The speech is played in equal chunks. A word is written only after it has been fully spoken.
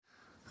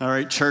All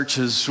right, church,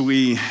 as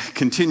we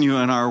continue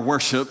in our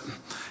worship,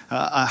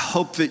 I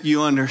hope that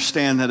you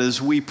understand that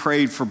as we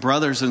prayed for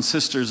brothers and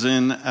sisters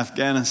in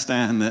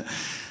Afghanistan,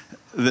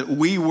 that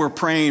we were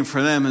praying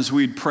for them as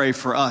we'd pray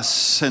for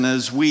us. And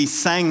as we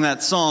sang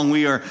that song,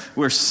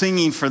 we're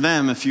singing for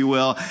them, if you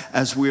will,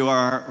 as we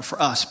are for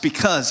us.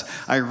 Because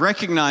I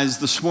recognize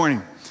this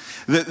morning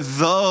that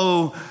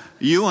though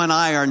you and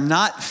I are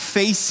not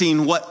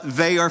facing what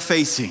they are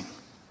facing,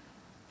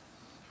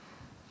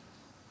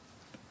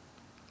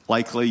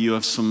 likely you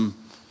have some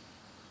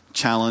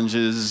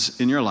challenges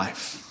in your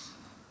life.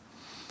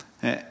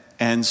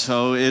 And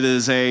so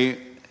it's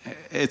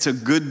a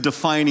good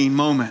defining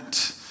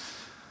moment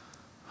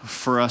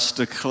for us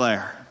to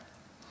declare.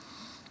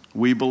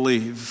 We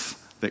believe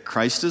that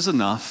Christ is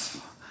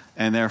enough,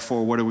 and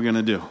therefore what are we going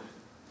to do?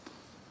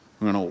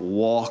 We're going to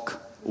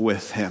walk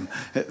with him.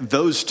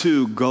 Those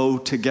two go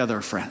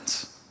together,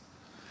 friends.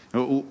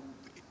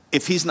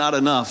 If he's not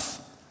enough,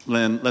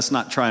 then let's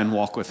not try and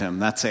walk with him.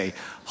 That's a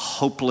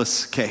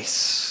hopeless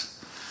case.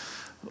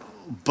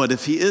 But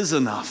if he is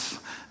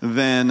enough,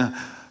 then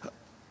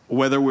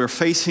whether we're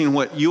facing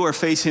what you are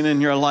facing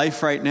in your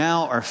life right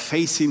now or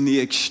facing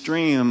the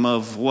extreme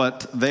of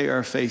what they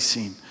are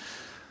facing,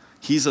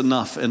 he's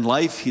enough in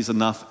life, he's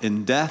enough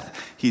in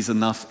death, he's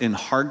enough in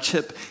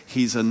hardship,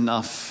 he's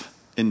enough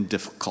in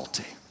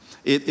difficulty.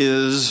 It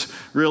is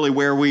really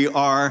where we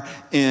are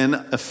in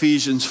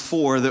Ephesians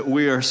 4 that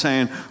we are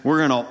saying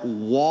we're going to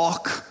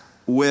walk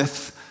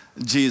with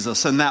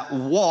Jesus. And that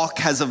walk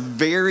has a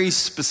very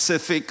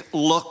specific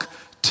look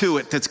to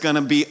it that's going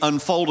to be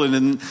unfolded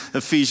in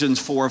Ephesians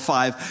 4 or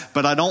 5.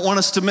 But I don't want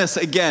us to miss,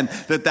 again,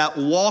 that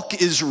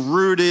walk is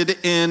rooted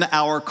in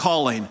our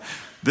calling.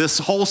 This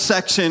whole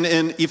section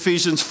in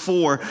Ephesians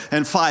 4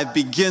 and 5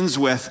 begins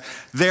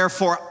with,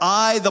 therefore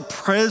I, the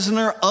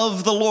prisoner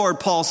of the Lord,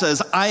 Paul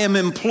says, I am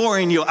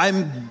imploring you,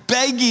 I'm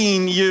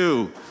begging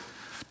you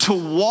to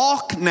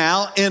walk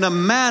now in a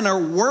manner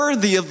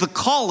worthy of the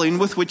calling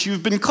with which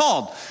you've been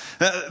called.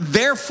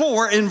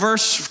 Therefore, in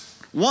verse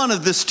 1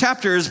 of this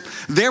chapter is,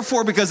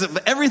 therefore, because of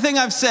everything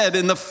I've said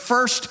in the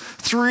first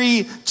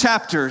 3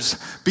 chapters,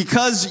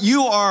 because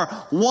you are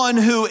one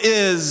who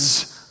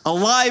is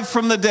alive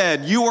from the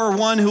dead, you are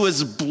one who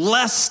is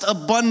blessed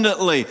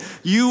abundantly,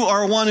 you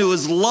are one who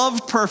is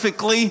loved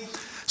perfectly,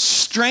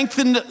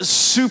 strengthened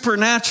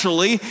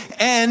supernaturally,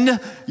 and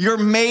you're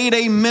made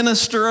a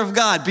minister of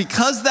God.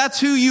 Because that's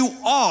who you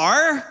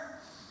are,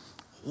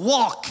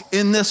 walk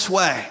in this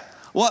way.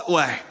 What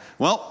way?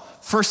 Well,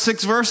 first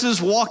 6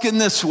 verses, walk in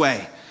this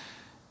way,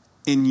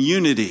 in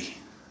unity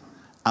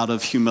out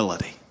of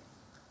humility.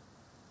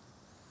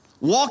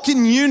 Walk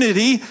in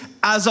unity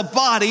as a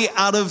body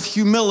out of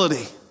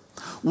humility.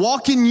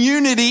 Walk in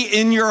unity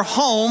in your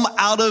home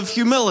out of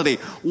humility.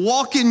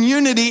 Walk in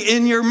unity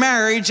in your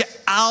marriage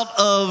out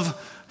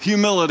of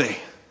humility.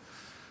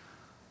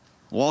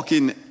 Walk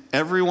in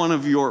every one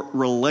of your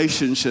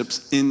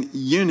relationships in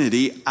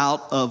unity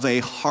out of a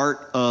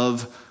heart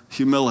of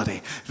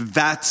humility.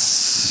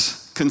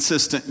 That's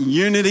consistent.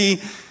 Unity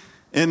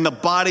in the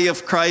body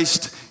of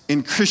Christ,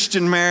 in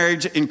Christian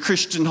marriage, in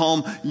Christian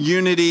home.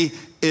 Unity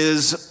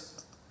is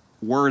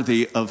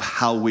worthy of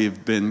how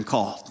we've been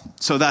called.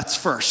 So that's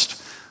first.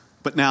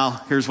 But now,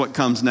 here's what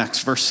comes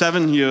next. Verse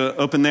 7, you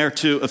open there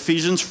to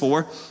Ephesians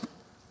 4,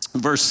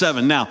 verse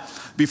 7. Now,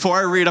 before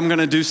I read, I'm going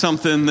to do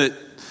something that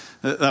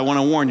I want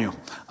to warn you.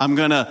 I'm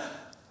going to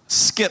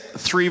skip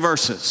 3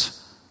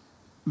 verses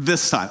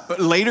this time. But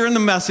later in the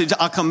message,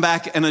 I'll come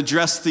back and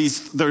address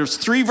these. There's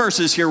 3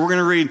 verses here. We're going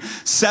to read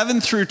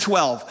 7 through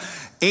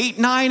 12. 8,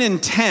 9,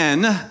 and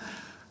 10,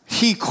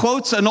 he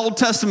quotes an Old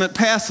Testament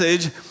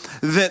passage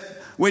that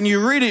when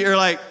you read it, you're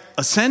like,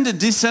 ascended,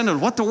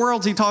 descended, what the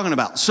world's he talking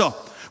about? So,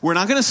 we're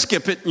not going to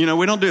skip it. We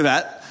don't do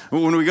that.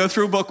 When we go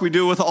through a book, we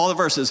do it with all the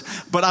verses.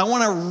 But I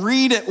want to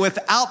read it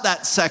without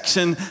that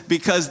section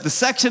because the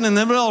section in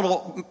the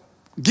middle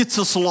gets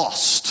us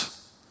lost.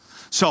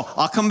 So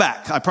I'll come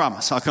back. I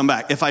promise. I'll come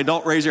back. If I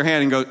don't, raise your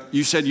hand and go,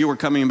 you said you were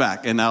coming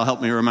back, and that'll help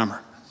me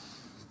remember.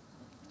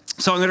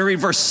 So I'm going to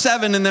read verse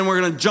 7, and then we're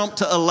going to jump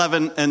to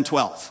 11 and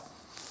 12.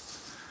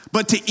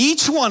 But to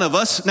each one of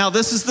us, now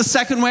this is the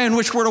second way in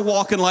which we're to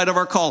walk in light of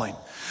our calling.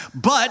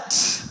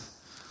 But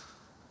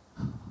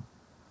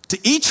to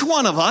each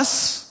one of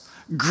us,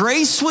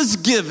 grace was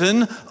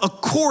given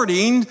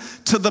according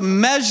to the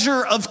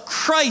measure of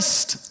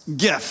Christ's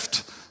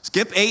gift.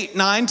 Skip 8,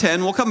 9,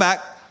 10. We'll come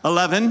back.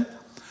 11.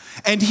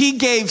 And he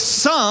gave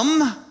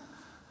some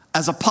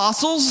as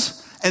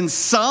apostles, and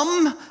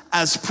some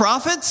as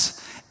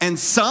prophets, and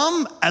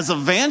some as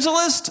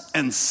evangelists,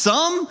 and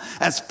some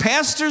as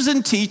pastors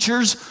and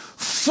teachers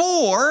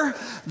for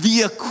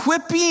the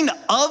equipping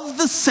of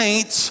the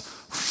saints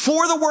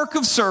for the work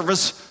of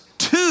service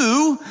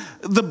to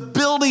the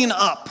building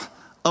up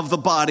of the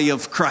body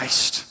of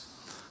Christ.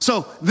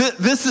 So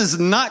this is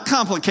not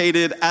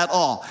complicated at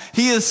all.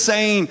 He is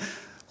saying,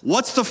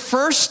 what's the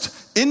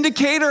first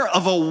indicator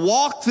of a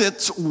walk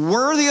that's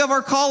worthy of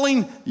our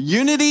calling?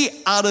 Unity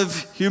out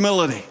of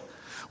humility.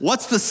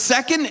 What's the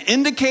second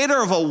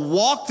indicator of a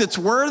walk that's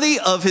worthy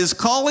of his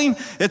calling?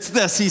 It's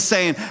this. He's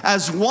saying,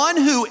 as one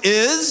who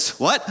is,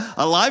 what?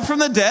 Alive from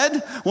the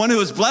dead, one who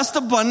is blessed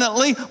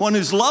abundantly, one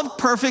who's loved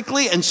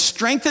perfectly and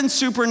strengthened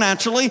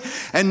supernaturally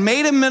and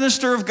made a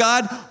minister of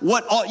God,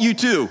 what ought you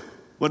to?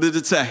 What did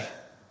it say?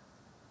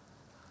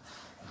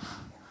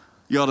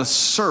 You ought to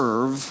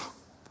serve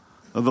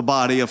the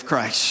body of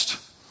Christ.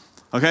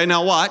 Okay,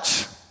 now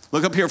watch.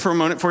 Look up here for a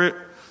moment for you.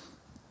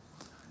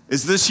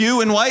 Is this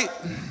you in white?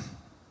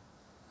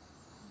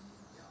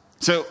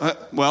 So,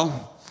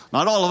 well,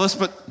 not all of us,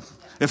 but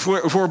if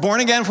we're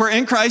born again, if we're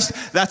in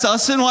Christ, that's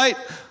us in white.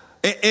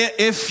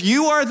 If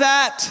you are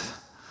that,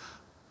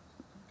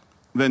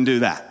 then do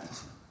that.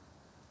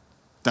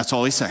 That's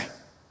all he's saying.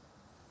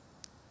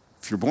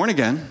 If you're born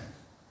again,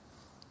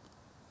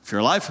 if you're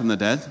alive from the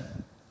dead,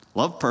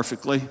 loved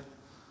perfectly,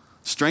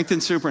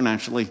 strengthened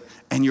supernaturally,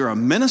 and you're a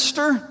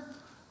minister,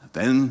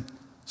 then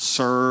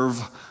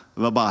serve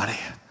the body.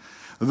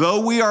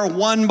 Though we are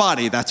one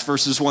body, that's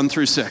verses 1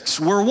 through 6.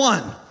 We're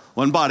one.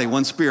 One body,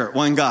 one spirit,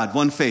 one God,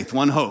 one faith,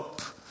 one hope.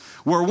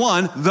 We're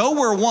one. Though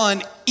we're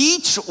one,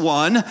 each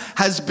one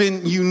has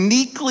been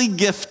uniquely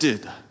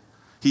gifted.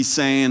 He's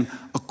saying,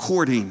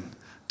 according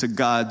to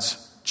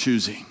God's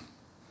choosing.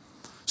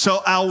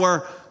 So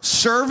our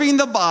serving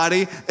the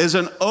body is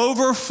an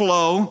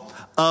overflow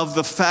of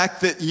the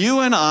fact that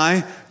you and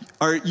I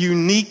are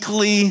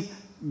uniquely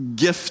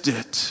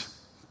gifted.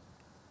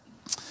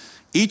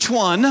 Each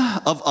one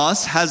of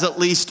us has at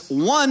least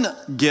one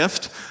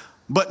gift,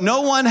 but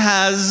no one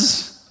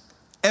has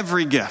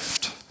every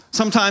gift.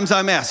 Sometimes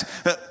I'm asked,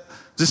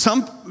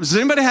 does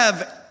anybody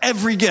have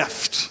every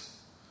gift?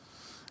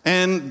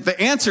 And the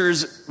answer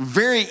is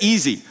very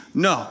easy,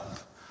 no.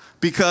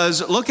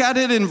 Because look at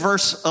it in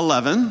verse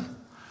 11.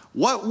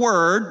 What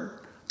word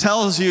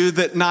tells you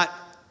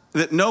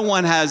that no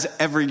one has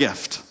every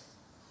gift?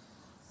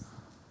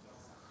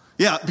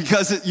 Yeah,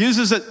 because it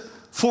uses it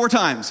 4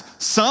 times.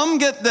 Some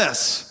get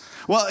this.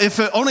 Well, if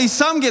only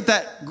some get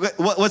that,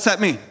 what's that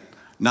mean?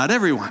 Not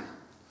everyone.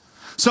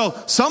 So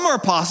some are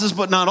apostles,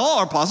 but not all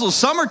are apostles.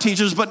 Some are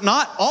teachers, but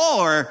not all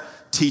are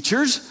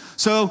teachers.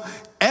 So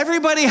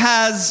everybody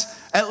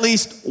has at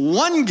least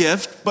one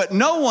gift, but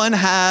no one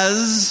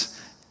has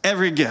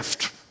every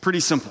gift. Pretty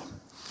simple.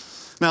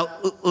 Now,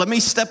 let me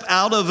step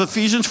out of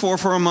Ephesians 4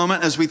 for a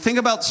moment. As we think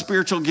about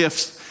spiritual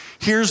gifts,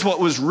 here's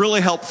what was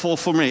really helpful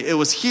for me. It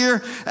was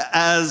here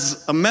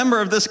as a member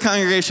of this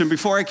congregation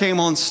before I came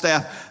on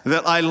staff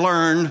that I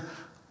learned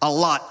a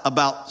lot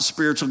about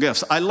spiritual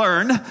gifts. I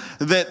learned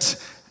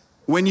that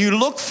when you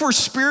look for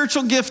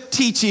spiritual gift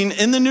teaching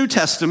in the New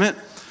Testament,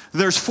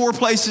 there's 4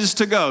 places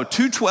to go.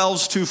 2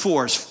 12s, 2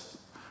 4s.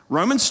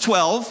 Romans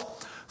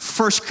 12,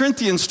 1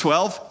 Corinthians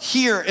 12,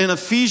 here in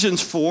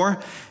Ephesians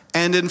 4,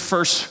 and in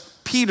 1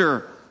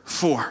 Peter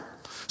 4.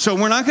 So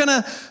we're not going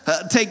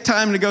to take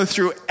time to go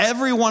through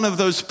every one of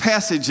those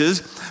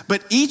passages,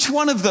 but each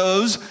one of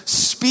those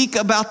speak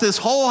about this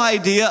whole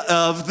idea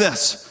of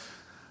this.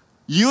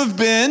 You have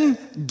been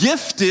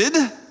gifted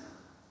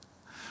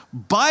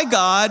by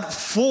God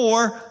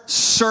for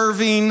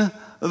serving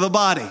the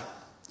body,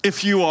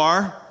 if you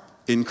are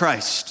in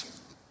Christ.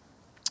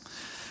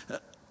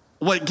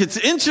 What gets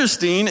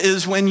interesting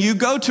is when you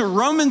go to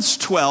Romans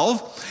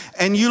 12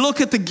 and you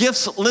look at the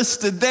gifts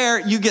listed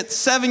there, you get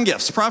 7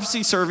 gifts: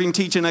 prophecy, serving,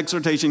 teaching,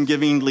 exhortation,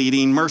 giving,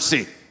 leading,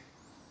 mercy.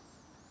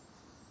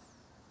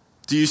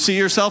 Do you see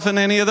yourself in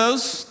any of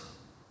those?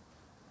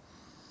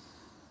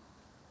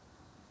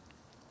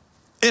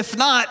 If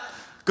not,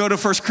 go to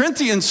 1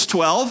 Corinthians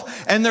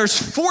 12, and there's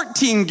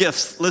 14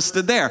 gifts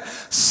listed there.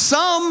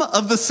 Some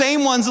of the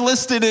same ones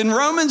listed in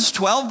Romans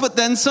 12, but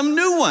then some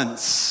new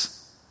ones.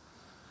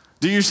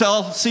 Do you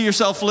see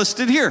yourself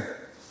listed here?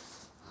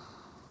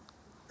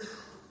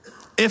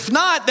 If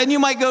not, then you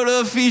might go to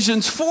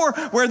Ephesians 4,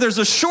 where there's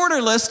a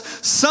shorter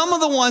list, some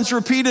of the ones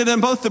repeated in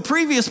both the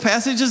previous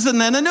passages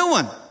and then a new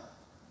one.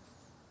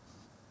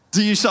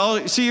 Do you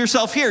see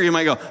yourself here? You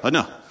might go, oh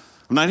no,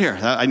 I'm not here.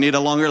 I need a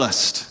longer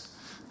list.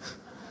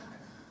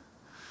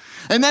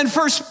 And then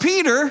 1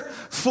 Peter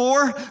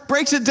 4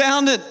 breaks it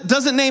down. It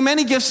doesn't name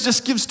any gifts,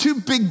 just gives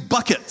 2 big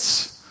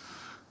buckets: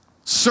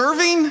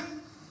 serving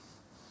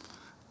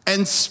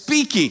and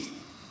speaking.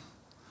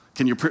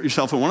 Can you put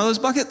yourself in one of those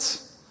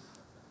buckets?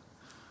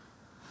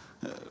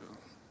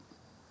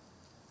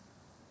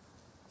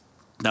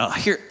 Now,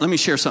 here, let me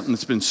share something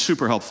that's been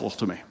super helpful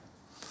to me.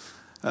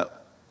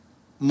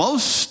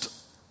 Most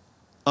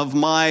of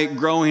my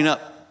growing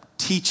up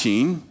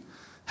teaching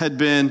had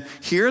been,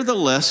 here are the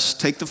lists,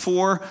 take the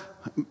 4,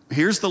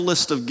 here's the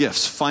list of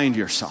gifts, find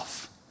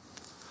yourself.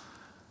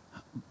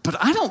 But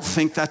I don't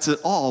think that's at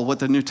all what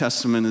the New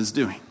Testament is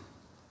doing.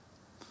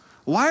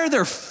 Why are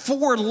there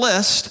 4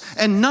 lists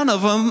and none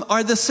of them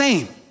are the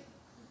same?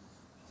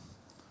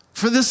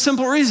 For this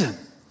simple reason.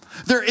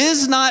 There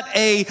is not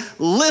a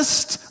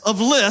list of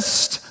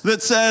lists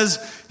that says,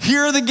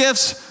 here are the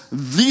gifts,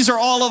 these are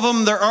all of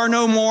them, there are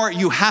no more.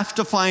 You have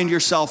to find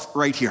yourself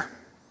right here.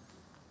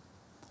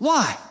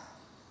 Why?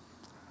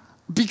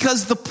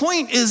 Because the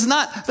point is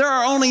not there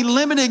are only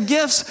limited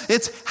gifts.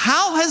 It's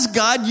how has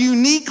God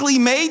uniquely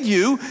made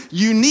you,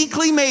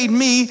 uniquely made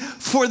me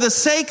for the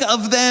sake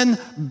of then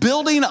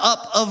building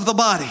up of the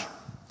body.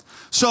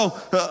 So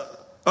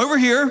over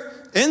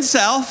here in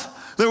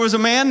South, there was a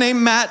man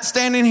named Matt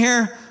standing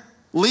here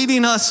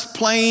leading us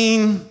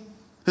playing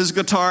his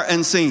guitar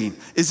and singing.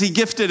 Is he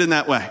gifted in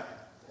that way?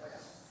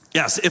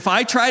 Yes. If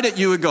I tried it,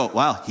 you would go,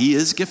 wow, he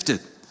is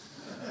gifted.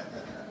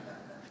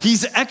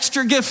 He's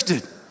extra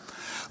gifted.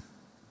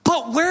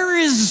 But where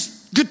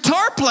is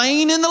guitar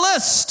playing in the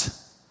list?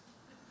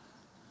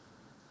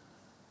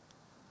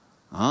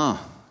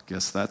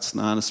 Guess that's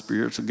not a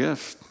spiritual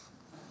gift.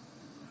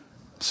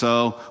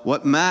 So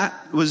what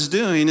Matt was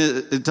doing,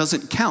 it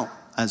doesn't count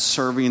as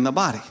serving the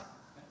body.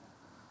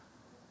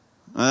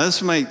 Now,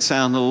 this might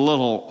sound a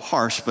little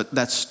harsh, but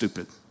that's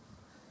stupid.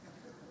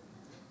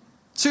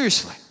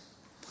 Seriously.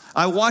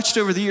 I watched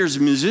over the years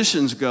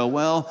musicians go,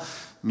 well,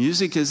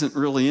 music isn't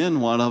really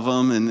in one of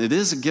them, and it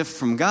is a gift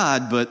from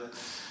God, but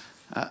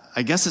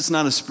I guess it's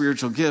not a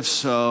spiritual gift,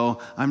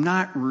 so I'm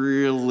not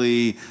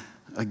really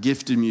a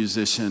gifted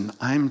musician.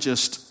 I'm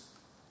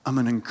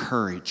an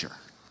encourager.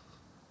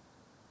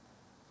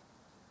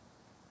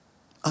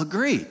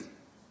 Agreed.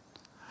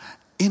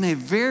 In a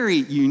very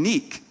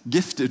unique,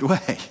 gifted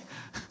way.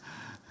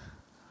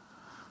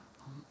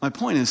 My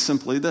point is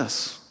simply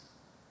this.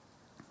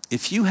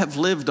 If you have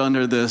lived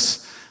under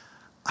this,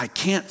 I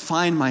can't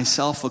find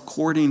myself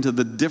according to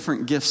the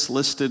different gifts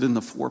listed in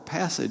the 4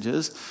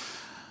 passages,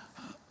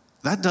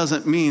 that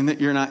doesn't mean that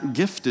you're not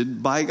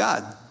gifted by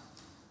God.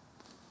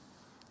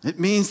 It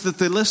means that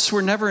the lists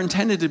were never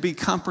intended to be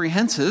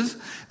comprehensive.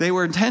 They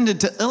were intended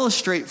to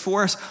illustrate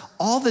for us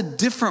all the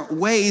different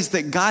ways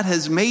that God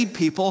has made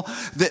people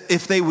that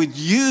if they would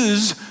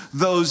use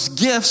those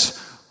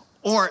gifts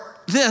or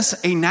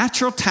a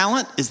natural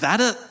talent, is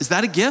that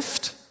a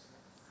gift?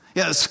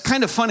 Yeah, it's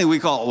kind of funny. We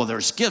call it, well,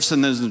 there's gifts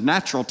and there's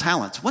natural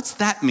talents. What's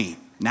that mean?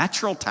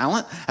 Natural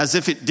talent? As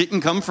if it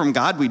didn't come from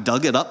God, we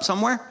dug it up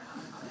somewhere?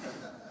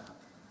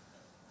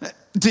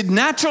 Did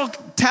natural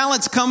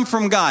talents come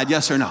from God?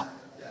 Yes or no?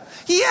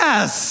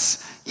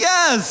 Yes.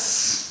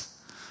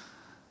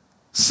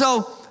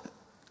 So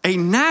a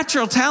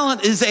natural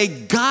talent is a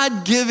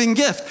God-given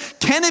gift.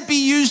 Can it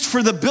be used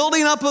for the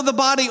building up of the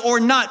body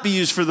or not be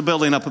used for the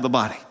building up of the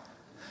body?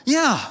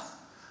 Yeah,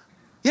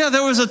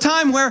 there was a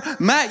time where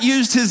Matt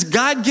used his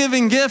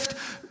God-given gift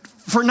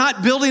for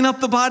not building up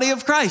the body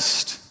of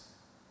Christ.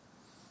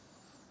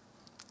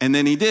 And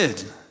then he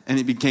did, and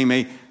it became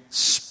a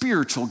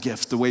spiritual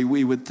gift the way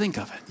we would think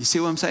of it. You see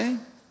what I'm saying?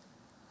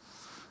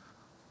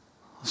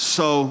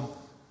 So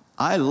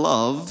I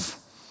love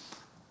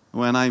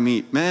when I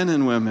meet men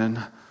and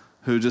women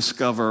who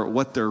discover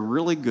what they're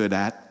really good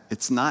at.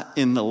 It's not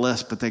in the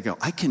list, but they go,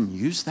 I can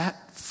use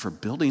that for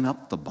building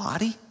up the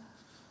body?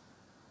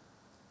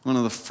 One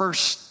of the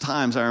first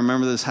times I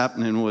remember this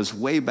happening was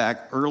way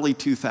back early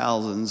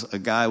 2000s. A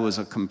guy was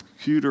a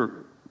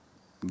computer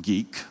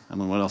geek. I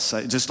don't know what else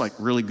to say. Just like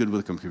really good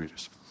with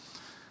computers.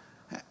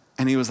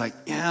 And he was like,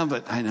 yeah,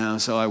 but I know.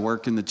 So I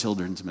work in the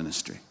children's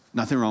ministry.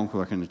 Nothing wrong with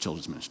working in the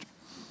children's ministry.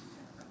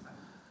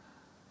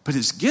 But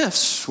his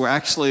gifts were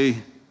actually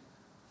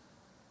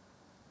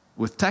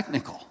with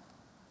technical.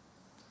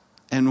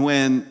 And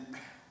when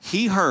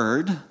he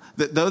heard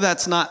that though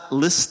that's not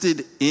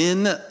listed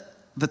in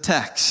the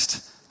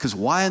text, because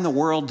why in the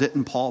world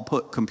didn't Paul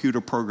put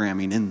computer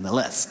programming in the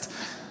list?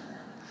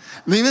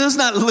 Even though it's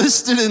not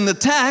listed in the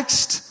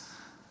text,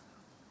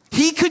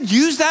 he could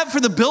use that for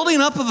the building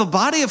up of the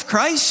body of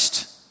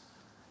Christ?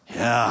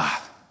 Yeah.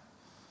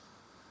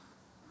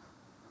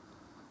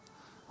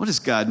 What has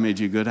God made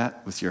you good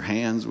at with your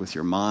hands, with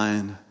your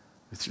mind,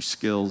 with your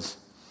skills?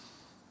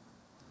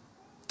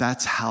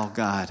 That's how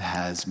God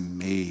has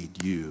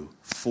made you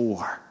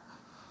for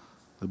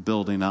the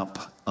building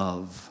up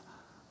of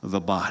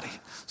the body.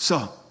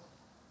 So,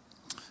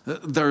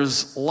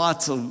 there's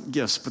lots of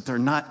gifts, but they're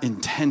not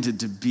intended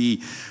to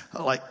be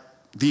like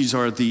these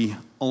are the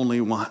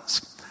only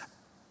ones.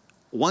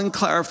 One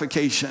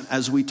clarification,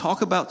 as we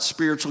talk about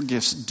spiritual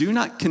gifts, do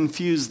not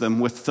confuse them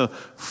with the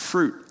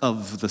fruit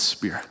of the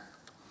Spirit.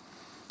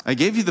 I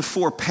gave you the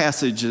 4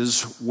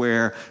 passages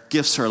where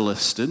gifts are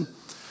listed.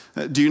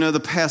 Do you know the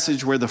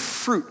passage where the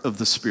fruit of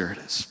the Spirit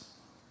is?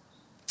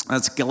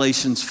 That's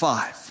Galatians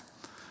 5.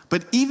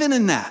 But even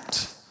in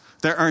that,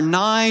 there are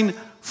 9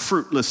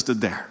 fruit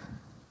listed there.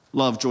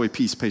 Love, joy,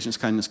 peace, patience,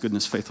 kindness,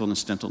 goodness,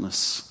 faithfulness,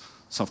 gentleness,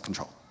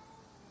 self-control.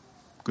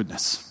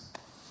 Goodness.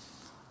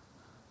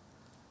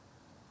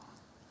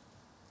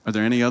 Are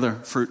there any other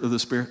fruit of the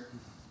Spirit?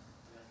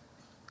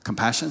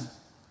 Compassion?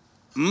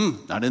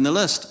 Not in the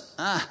list.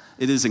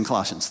 It is in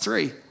Colossians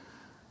 3.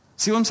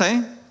 See what I'm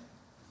saying?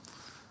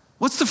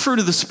 What's the fruit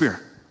of the Spirit?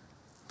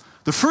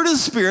 The fruit of the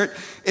Spirit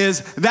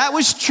is that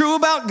which is true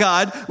about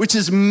God, which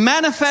is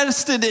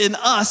manifested in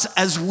us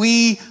as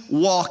we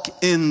walk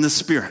in the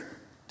Spirit.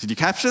 Did you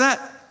capture that?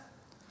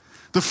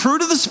 The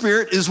fruit of the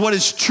Spirit is what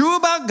is true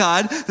about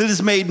God that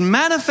is made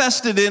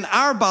manifested in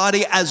our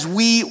body as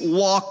we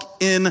walk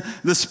in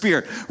the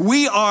Spirit.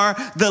 We are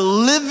the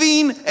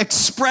living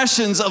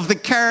expressions of the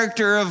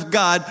character of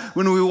God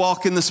when we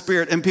walk in the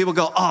Spirit. And people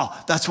go,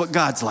 oh, that's what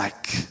God's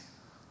like.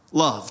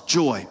 Love,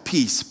 joy,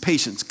 peace,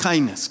 patience,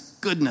 kindness,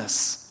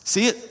 goodness.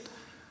 See it?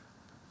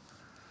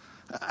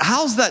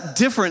 How's that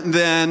different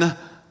than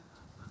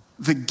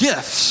the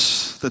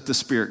gifts that the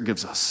Spirit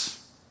gives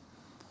us?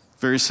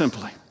 Very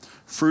simply.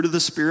 Fruit of the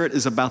Spirit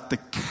is about the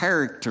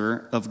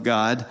character of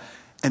God,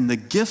 and the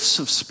gifts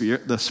of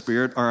the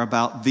Spirit are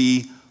about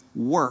the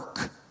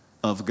work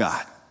of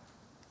God.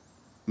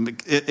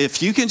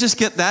 If you can just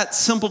get that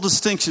simple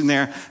distinction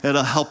there,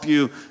 it'll help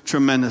you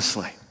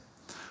tremendously.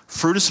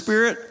 Fruit of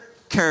Spirit,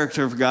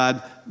 character of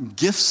God,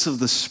 gifts of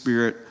the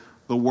Spirit,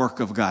 the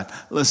work of God.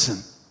 Listen,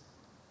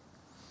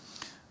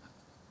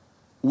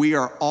 we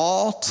are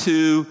all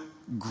to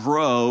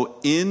grow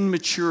in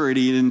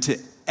maturity into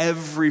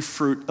every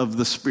fruit of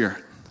the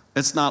Spirit.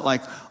 It's not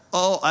like,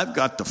 oh, I've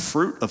got the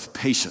fruit of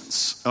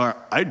patience, or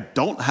I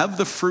don't have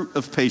the fruit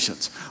of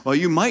patience. Well,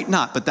 you might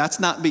not, but that's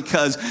not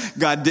because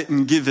God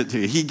didn't give it to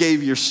you. He gave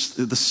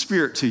the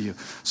Spirit to you.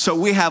 So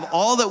we have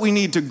all that we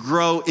need to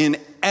grow in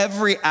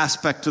every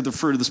aspect of the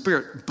fruit of the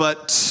Spirit,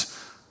 but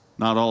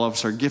not all of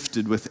us are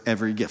gifted with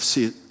every gift.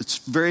 See, it's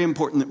very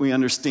important that we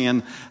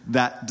understand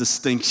that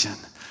distinction.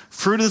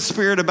 Fruit of the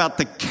Spirit about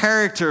the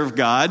character of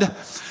God.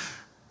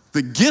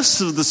 The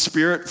gifts of the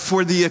Spirit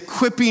for the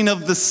equipping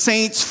of the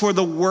saints for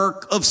the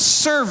work of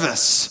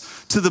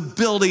service to the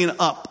building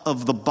up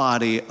of the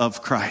body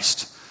of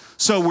Christ.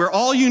 So we're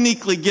all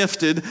uniquely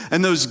gifted,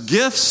 and those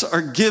gifts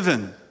are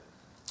given.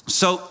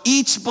 So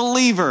each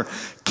believer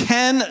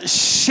can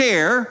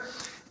share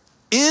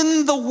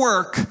in the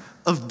work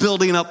of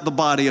building up the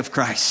body of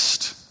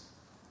Christ.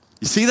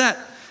 You see that?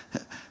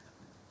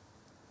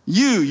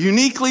 You,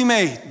 uniquely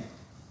made,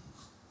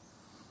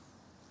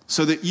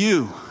 so that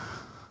you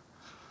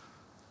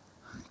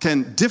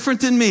can,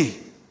 different than me,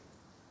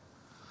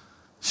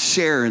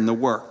 share in the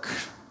work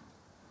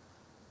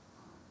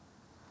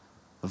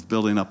of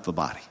building up the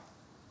body.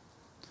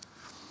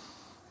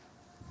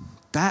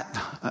 That,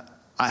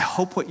 I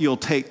hope what you'll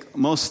take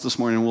most this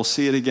morning, and we'll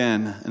see it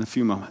again in a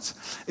few moments,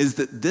 is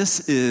that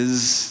this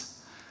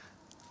is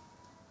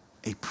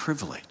a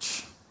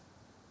privilege.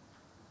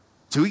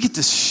 So we get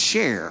to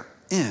share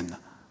in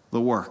the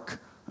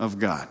work of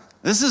God.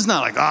 This is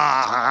not like,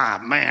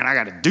 man, I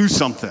got to do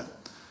something.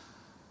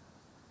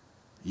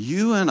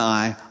 You and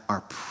I are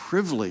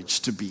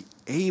privileged to be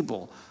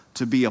able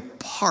to be a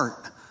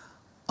part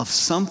of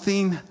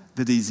something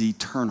that is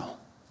eternal.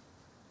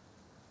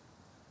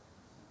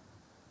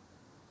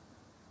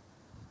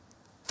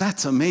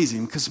 That's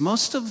amazing, because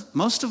most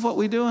of what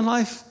we do in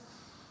life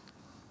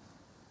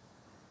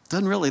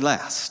doesn't really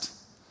last.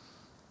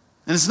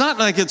 And it's not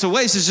like it's a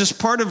waste, it's just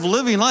part of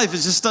living life, it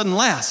just doesn't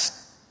last.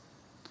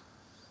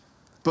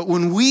 But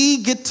when we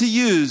get to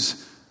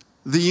use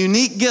the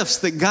unique gifts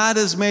that God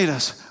has made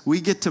us, we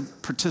get to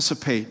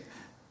participate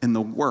in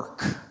the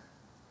work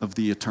of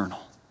the eternal,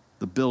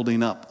 the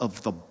building up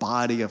of the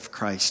body of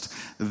Christ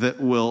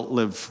that will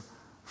live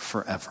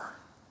forever.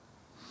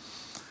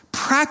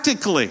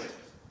 Practically,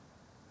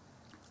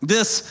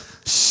 this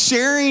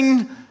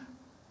sharing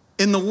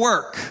in the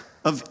work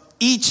of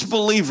each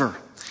believer,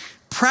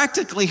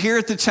 practically here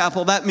at the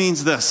chapel, that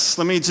means this.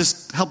 Let me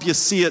just help you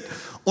see it.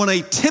 On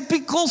a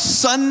typical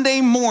Sunday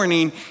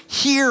morning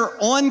here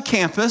on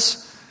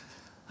campus,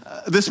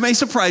 this may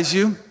surprise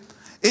you,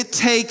 it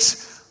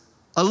takes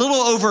a little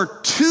over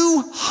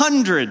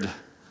 200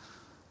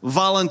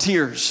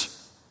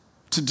 volunteers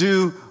to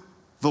do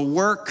the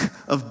work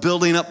of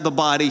building up the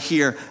body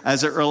here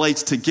as it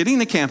relates to getting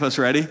the campus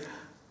ready,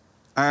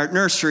 our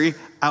nursery,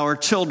 our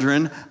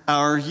children,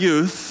 our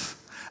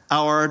youth,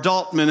 our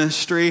adult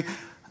ministry,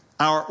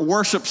 our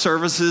worship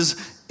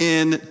services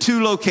in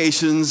 2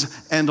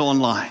 locations and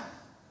online.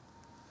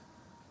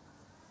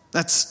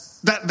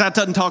 That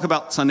doesn't talk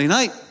about Sunday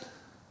night,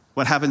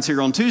 what happens here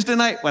on Tuesday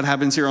night, what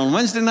happens here on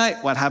Wednesday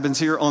night, what happens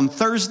here on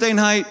Thursday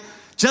night.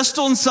 Just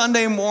on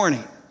Sunday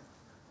morning,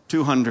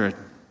 200, a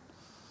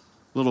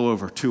little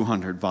over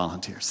 200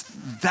 volunteers.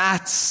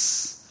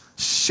 That's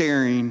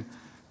sharing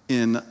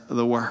in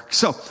the work.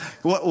 So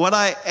what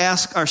I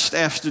ask our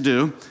staff to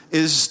do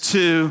is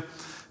to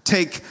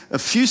take a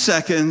few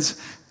seconds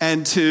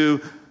and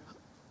to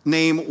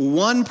name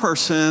one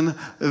person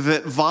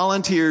that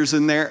volunteers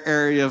in their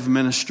area of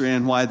ministry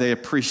and why they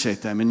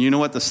appreciate them. And you know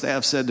what the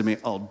staff said to me?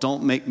 Oh,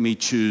 don't make me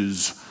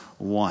choose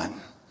one.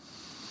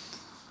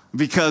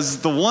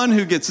 Because the one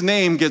who gets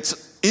named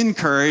gets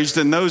encouraged,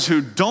 and those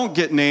who don't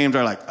get named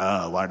are like,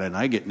 oh, why didn't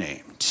I get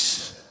named?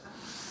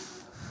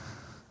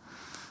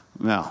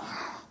 Now,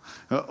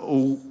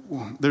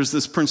 there's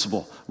this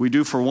principle. We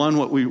do for one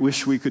what we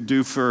wish we could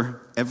do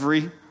for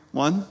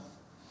everyone.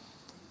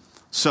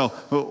 So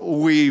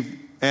we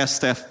ask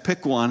staff,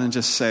 pick one and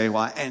just say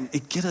why, and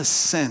get a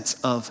sense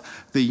of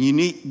the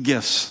unique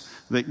gifts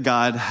that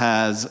God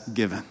has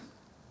given.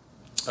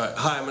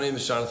 Hi, my name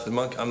is Jonathan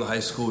Monk. I'm the high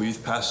school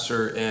youth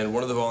pastor, and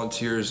one of the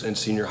volunteers in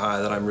senior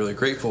high that I'm really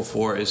grateful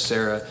for is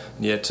Sarah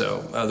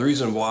Nieto. The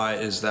reason why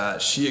is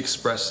that she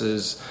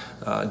expresses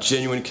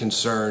genuine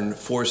concern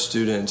for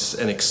students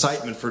and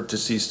excitement to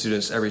see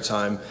students every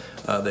time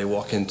they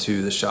walk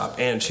into the shop,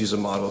 and she's a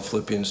model of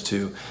Philippians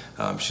 2.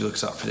 She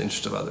looks out for the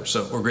interest of others.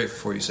 So we're grateful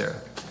for you, Sarah.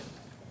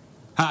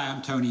 Hi,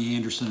 I'm Tony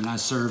Anderson, and I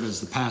serve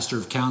as the pastor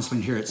of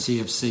counseling here at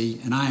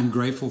CFC, and I am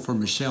grateful for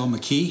Michelle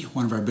McKee,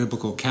 one of our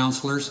biblical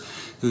counselors,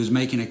 who is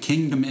making a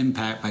kingdom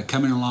impact by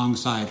coming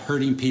alongside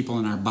hurting people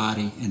in our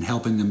body and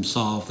helping them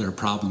solve their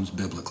problems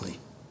biblically.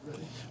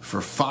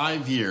 For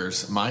 5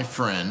 years, my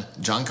friend,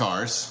 John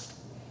Cars,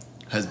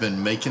 has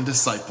been making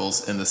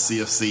disciples in the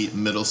CFC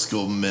middle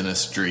school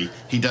ministry.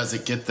 He does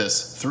it, get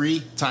this,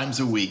 3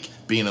 times a week,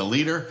 being a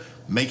leader,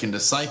 making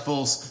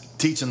disciples,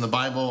 teaching the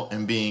Bible,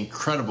 and being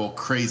incredible,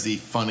 crazy,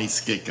 funny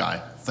skit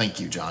guy. Thank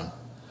you, John.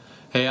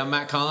 Hey, I'm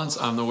Matt Collins.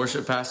 I'm the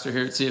worship pastor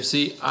here at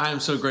CFC. I am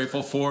so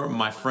grateful for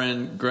my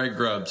friend Greg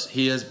Grubbs.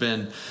 He has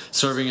been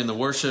serving in the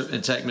worship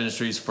and tech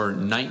ministries for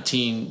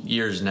 19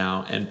 years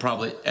now, and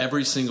probably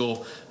every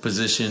single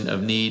position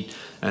of need.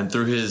 And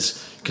through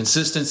his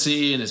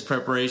consistency and his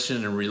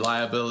preparation and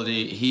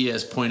reliability, he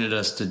has pointed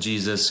us to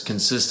Jesus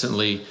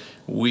consistently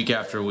week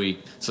after week.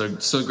 So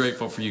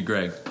grateful for you,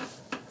 Greg.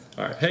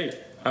 All right. Hey,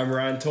 I'm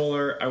Ryan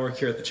Toller. I work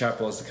here at the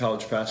chapel as the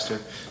college pastor.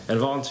 And a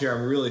volunteer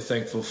I'm really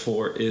thankful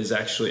for is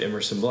actually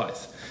Emerson Blythe.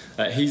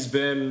 He's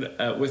been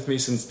with me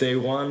since day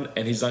one,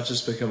 and he's not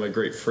just become a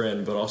great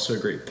friend, but also a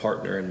great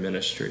partner in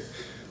ministry.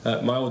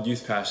 My old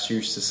youth pastor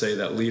used to say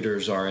that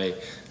leaders are a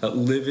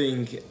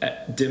living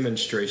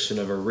demonstration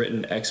of a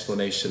written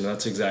explanation.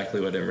 That's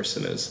exactly what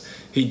Emerson is.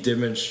 He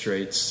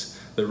demonstrates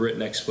the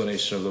written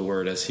explanation of the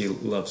word as he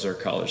loves our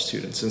college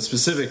students. And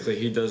specifically,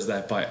 he does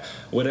that by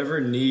whatever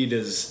need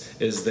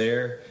is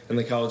there in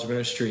the college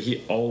ministry,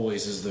 he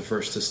always is the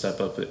first to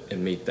step up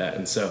and meet that.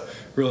 And so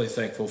really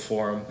thankful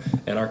for him,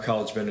 and our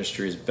college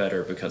ministry is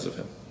better because of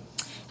him.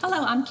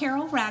 Hello, I'm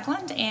Carol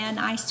Ragland, and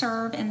I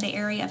serve in the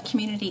area of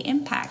community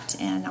impact.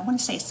 And I want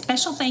to say a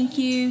special thank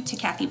you to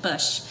Kathy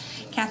Bush.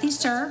 Kathy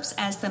serves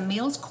as the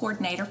meals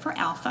coordinator for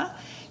Alpha.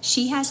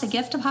 She has a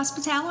gift of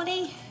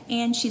hospitality,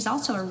 and she's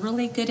also a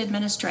really good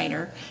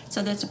administrator.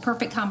 So that's a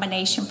perfect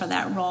combination for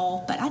that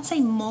role. But I'd say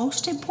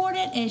most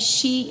important is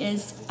she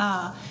is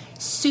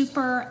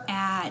super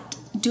at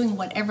doing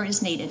whatever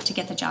is needed to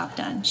get the job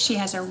done. She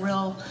has a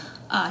real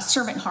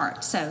servant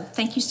heart. So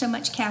thank you so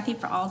much, Kathy,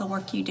 for all the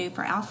work you do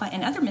for Alpha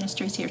and other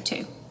ministries here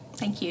too.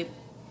 Thank you.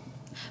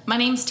 My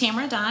name's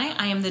Tamara Dye.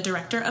 I am the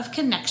Director of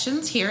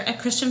Connections here at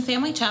Christian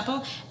Family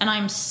Chapel, and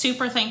I'm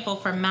super thankful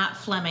for Matt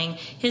Fleming,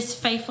 his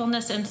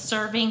faithfulness in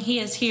serving. He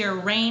is here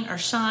rain or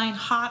shine,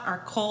 hot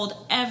or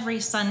cold,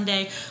 every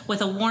Sunday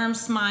with a warm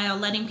smile,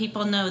 letting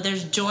people know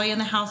there's joy in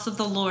the house of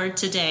the Lord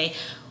today.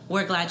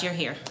 We're glad you're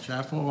here.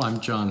 Chapel, I'm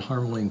John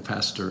Harmeling,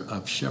 pastor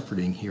of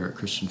shepherding here at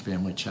Christian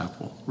Family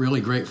Chapel.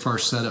 Really great for our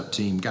setup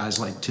team, guys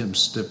like Tim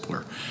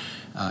Stipler.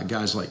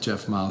 Guys like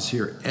Jeff Miles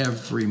here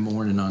every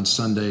morning on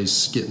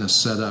Sundays getting us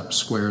set up,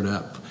 squared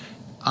up.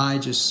 I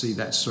just see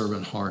that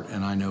servant heart,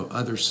 and I know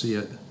others see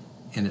it,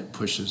 and it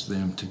pushes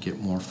them to get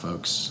more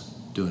folks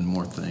doing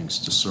more things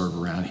to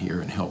serve around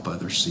here and help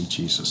others see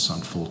Jesus on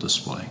full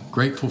display.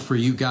 Grateful for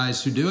you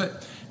guys who do it,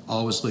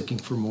 always looking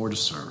for more to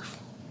serve.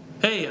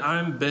 Hey,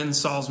 I'm Ben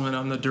Salzman.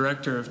 I'm the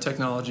Director of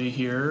Technology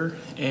here,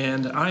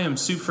 and I am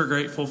super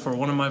grateful for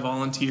one of my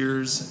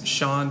volunteers,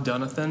 Sean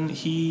Dunathan.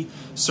 He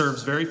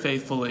serves very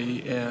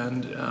faithfully,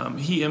 and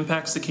he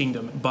impacts the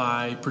kingdom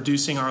by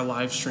producing our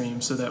live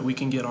stream so that we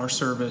can get our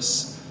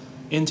service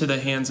into the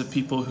hands of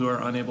people who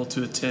are unable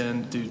to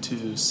attend due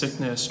to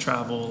sickness,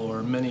 travel,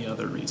 or many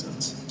other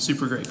reasons.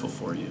 Super grateful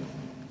for you.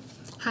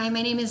 Hi,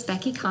 my name is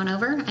Becky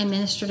Conover. I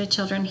minister to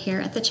children here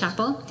at the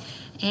chapel.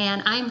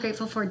 And I'm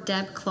grateful for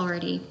Deb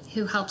Clarity,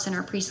 who helps in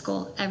our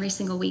preschool every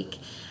single week.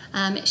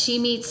 She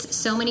meets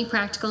so many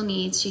practical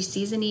needs. She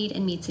sees a need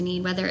and meets a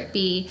need, whether it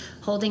be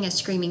holding a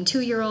screaming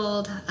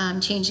 2-year-old,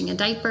 changing a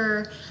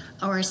diaper,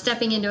 or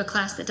stepping into a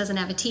class that doesn't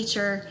have a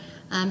teacher.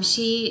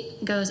 She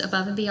goes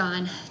above and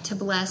beyond to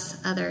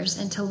bless others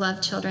and to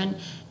love children.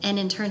 And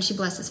in turn, she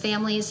blesses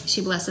families. She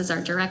blesses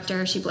our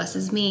director. She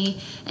blesses me.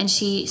 And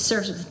she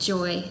serves with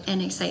joy and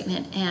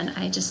excitement. And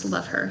I just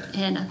love her.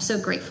 And I'm so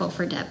grateful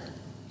for Deb.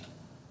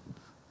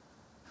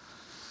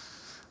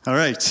 All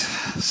right,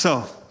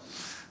 so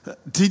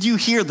did you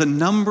hear the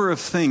number of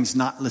things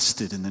not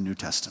listed in the New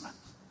Testament?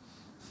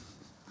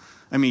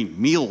 I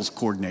mean, meals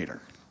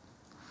coordinator,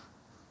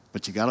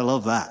 but you got to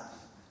love that,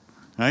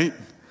 right?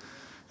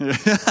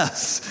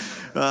 Yes.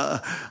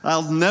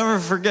 I'll never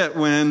forget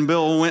when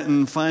Bill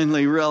Winton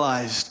finally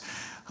realized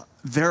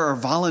there are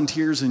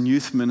volunteers in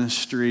youth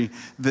ministry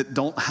that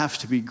don't have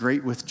to be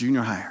great with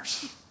junior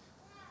hires.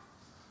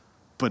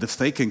 But if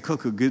they can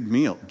cook a good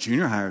meal,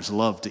 junior hires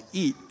love to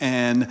eat,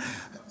 and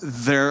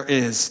there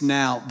is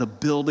now the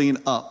building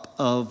up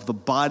of the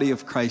body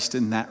of Christ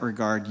in that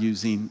regard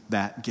using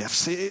that gift.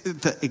 See,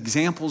 the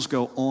examples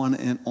go on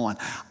and on.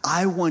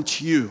 I want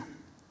you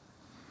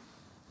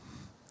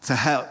to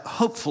have,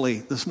 hopefully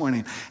this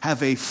morning,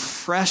 have a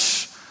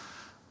fresh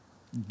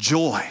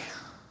joy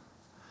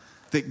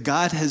that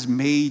God has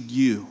made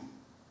you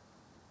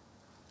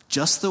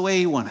just the way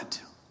he wanted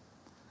to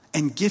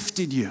and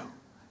gifted you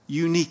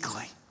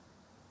uniquely.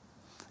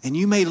 And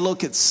you may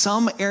look at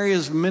some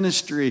areas of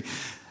ministry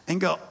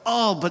and go,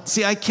 oh, but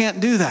see, I can't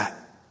do that.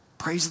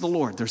 Praise the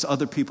Lord. There's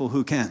other people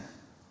who can.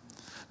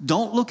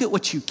 Don't look at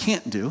what you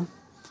can't do.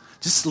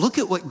 Just look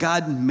at what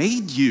God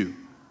made you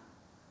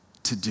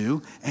to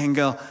do and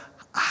go,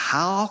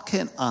 how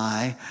can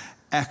I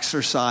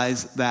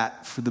exercise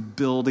that for the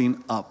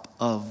building up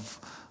of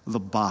the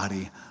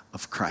body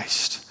of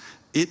Christ?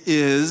 It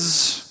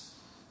is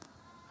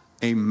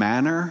a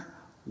manner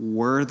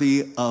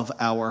worthy of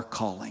our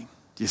calling.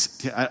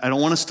 I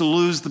don't want us to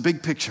lose the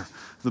big picture.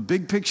 The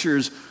big picture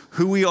is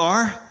who we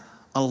are,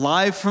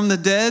 alive from the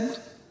dead,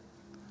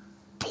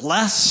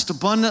 blessed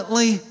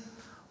abundantly,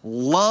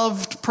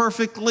 loved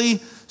perfectly,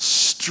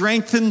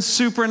 strengthened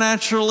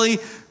supernaturally,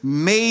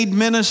 made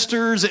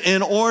ministers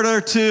in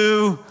order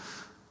to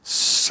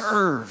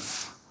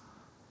serve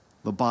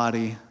the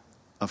body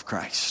of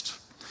Christ.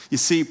 You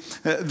see,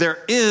 there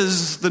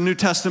is, the New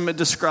Testament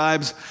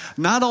describes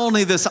not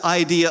only this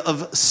idea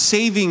of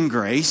saving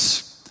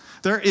grace,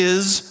 there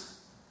is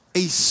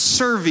a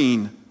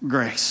serving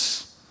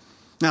grace.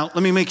 Now,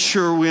 let me make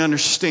sure we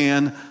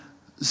understand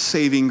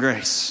saving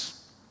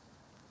grace.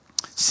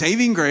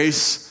 Saving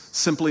grace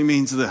simply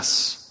means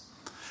this: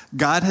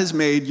 God has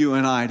made you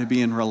and I to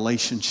be in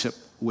relationship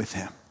with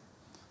him.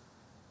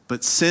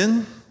 But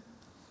sin,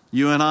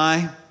 you and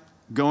I,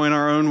 going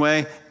our own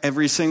way,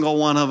 every single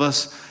one of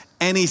us,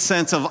 any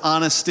sense of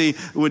honesty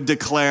would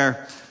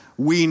declare,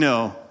 we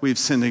know we've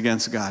sinned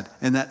against God,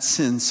 and that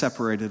sin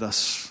separated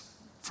us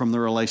from the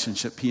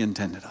relationship he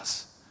intended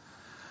us.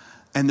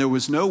 And there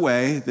was no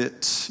way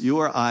that you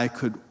or I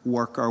could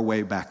work our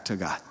way back to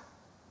God.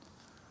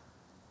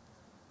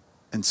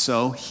 And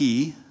so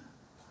he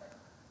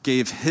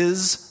gave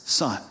his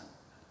son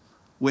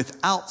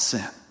without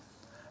sin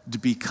to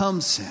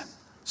become sin.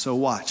 So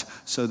watch,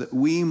 so that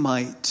we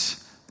might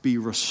be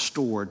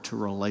restored to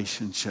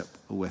relationship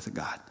with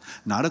God.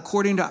 Not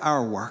according to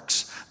our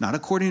works, not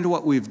according to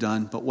what we've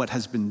done, but what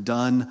has been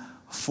done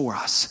for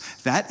us.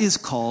 That is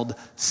called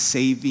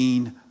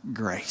saving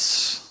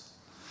grace.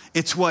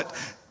 It's what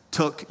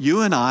took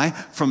you and I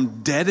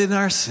from dead in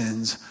our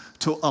sins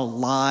to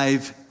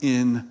alive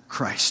in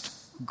Christ.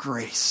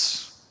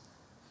 Grace.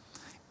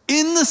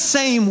 In the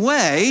same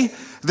way,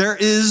 there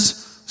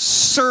is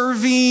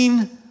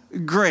serving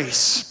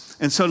grace.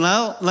 And so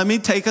now let me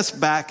take us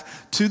back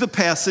to the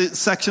passage,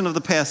 section of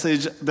the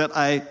passage that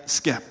I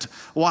skipped.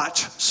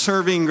 Watch,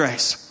 serving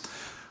grace.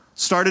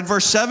 Started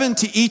verse 7,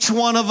 to each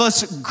one of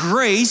us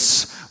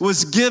grace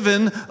was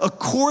given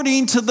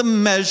according to the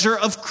measure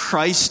of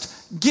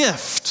Christ's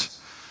gift.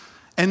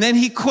 And then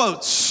he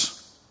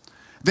quotes,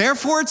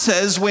 therefore it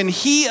says, when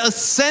he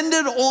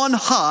ascended on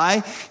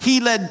high, he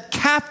led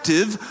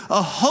captive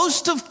a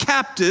host of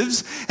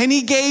captives, and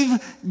he gave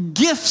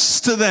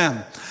gifts to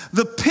them.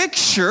 The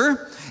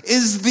picture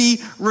is the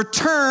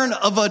return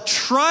of a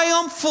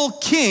triumphal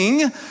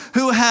king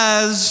who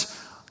has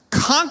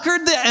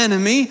conquered the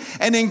enemy,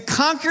 and in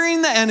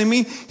conquering the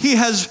enemy, he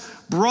has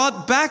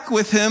brought back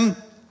with him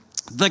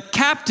the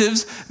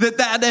captives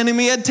that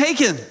enemy had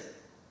taken.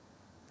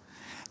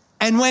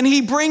 And when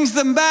he brings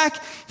them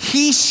back,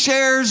 he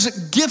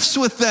shares gifts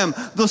with them,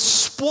 the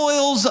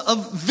spoils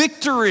of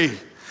victory.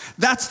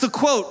 That's the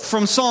quote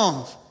from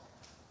Psalms.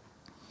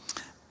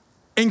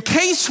 In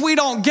case we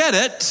don't get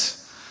it,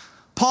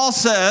 Paul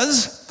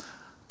says,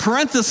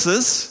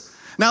 parenthesis,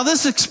 now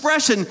this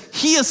expression,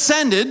 he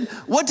ascended,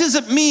 what does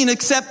it mean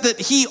except that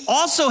he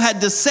also had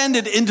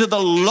descended into the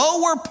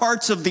lower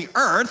parts of the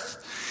earth?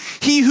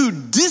 He who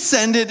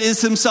descended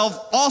is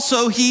himself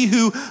also he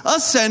who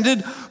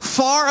ascended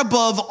far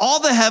above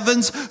all the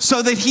heavens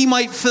so that he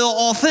might fill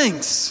all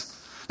things.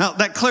 Now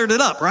that cleared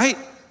it up, right?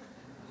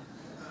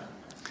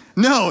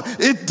 No,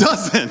 it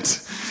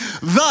doesn't.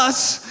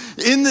 Thus,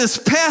 in this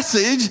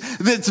passage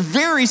that's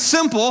very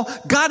simple,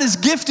 God has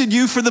gifted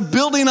you for the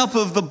building up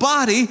of the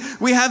body.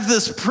 We have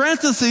this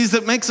parenthesis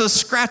that makes us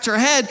scratch our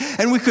head,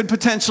 and we could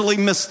potentially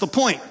miss the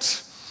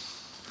point.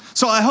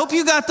 So I hope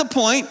you got the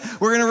point.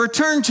 We're going to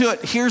return to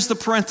it. Here's the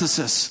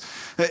parenthesis.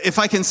 If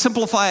I can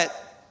simplify it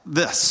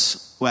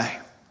this way.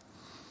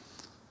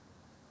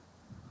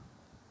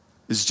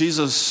 Is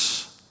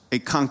Jesus a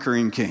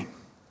conquering king?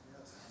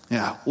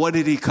 Yeah. What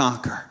did he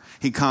conquer?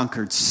 He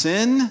conquered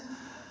sin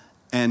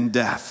and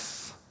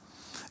death.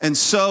 And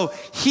so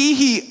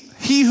he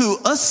who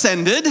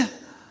ascended,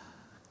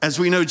 as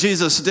we know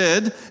Jesus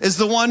did, is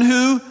the one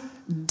who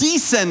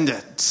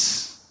descended.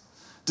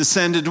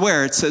 Descended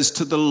where? It says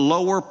to the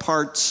lower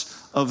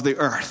parts of the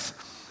earth.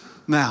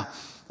 Now,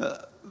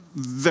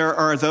 there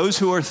are those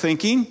who are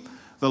thinking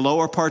the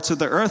lower parts of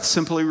the earth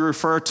simply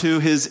refer to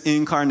his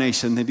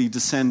incarnation, that he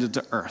descended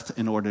to earth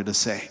in order to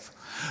save.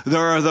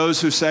 There are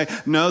those who say,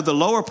 no, the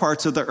lower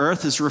parts of the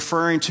earth is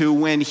referring to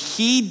when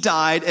he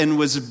died and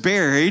was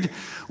buried,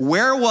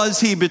 Where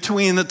was he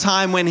between the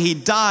time when he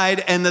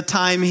died and the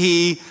time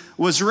he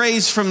was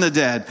raised from the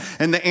dead?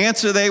 And the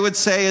answer they would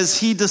say is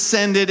he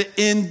descended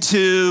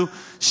into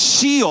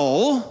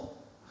Sheol,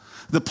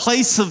 the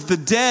place of the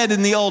dead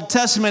in the Old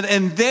Testament,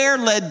 and there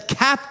led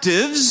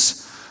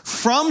captives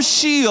from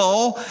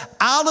Sheol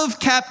out of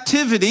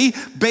captivity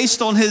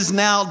based on his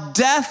now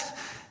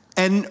death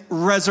and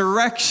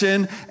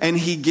resurrection, and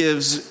he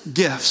gives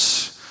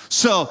gifts.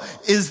 So,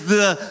 is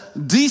the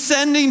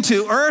descending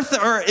to earth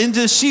or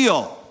into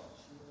Sheol?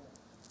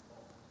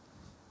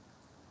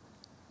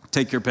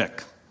 Take your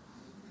pick.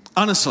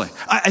 Honestly,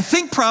 I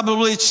think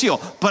probably it's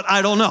Sheol, but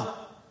I don't know.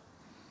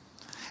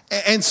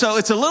 And so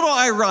it's a little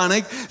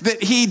ironic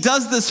that he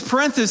does this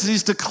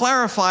parentheses to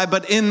clarify,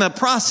 but in the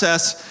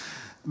process,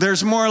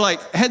 there's more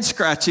like head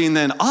scratching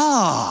than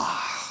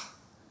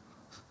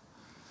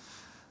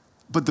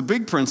But the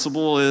big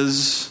principle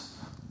is,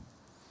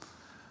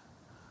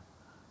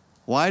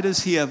 why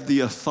does he have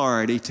the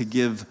authority to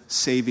give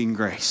saving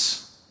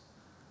grace?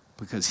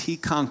 Because he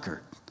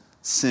conquered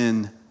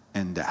sin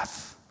and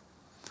death.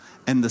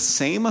 And the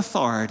same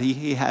authority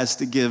he has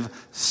to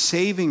give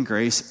saving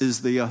grace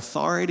is the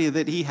authority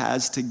that he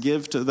has to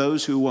give to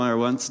those who were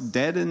once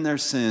dead in their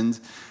sins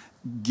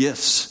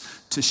gifts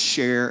to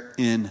share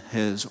in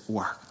his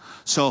work.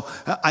 So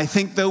I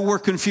think though we're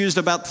confused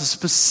about the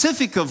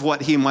specific of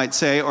what he might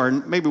say, or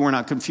maybe we're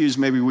not confused,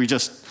 maybe we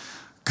just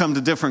come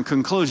to different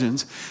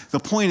conclusions. The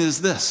point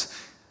is this: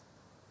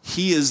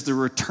 he is the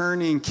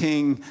returning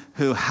king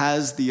who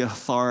has the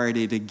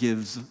authority to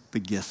give the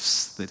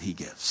gifts that he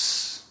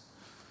gives.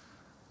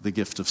 The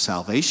gift of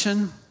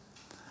salvation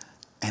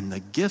and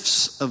the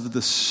gifts of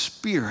the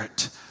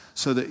Spirit,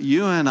 so that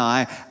you and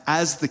I,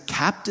 as the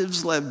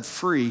captives led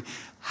free,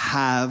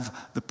 have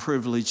the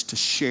privilege to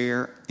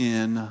share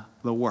in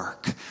the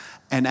work.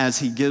 And as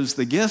he gives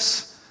the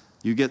gifts,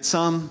 you get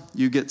some,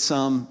 you get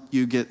some,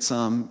 you get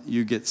some,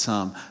 you get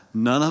some.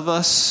 None of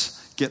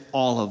us get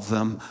all of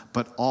them,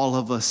 but all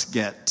of us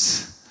get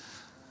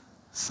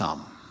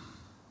some,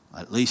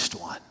 at least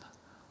one.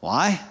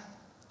 Why?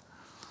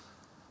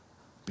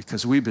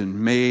 Because we've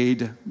been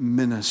made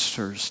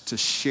ministers to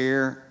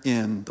share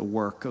in the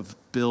work of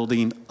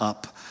building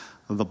up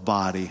the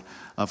body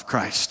of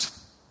Christ.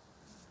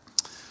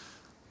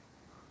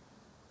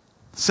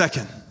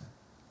 Second,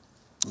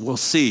 we'll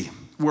see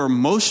we're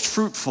most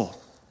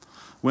fruitful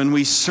when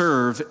we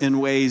serve in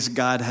ways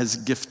God has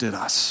gifted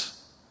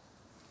us.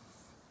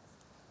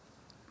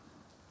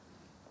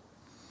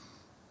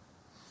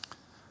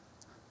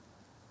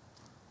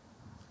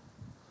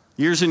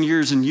 Years and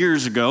years and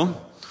years ago,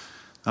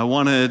 I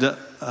wanted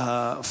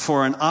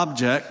for an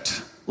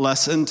object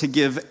lesson to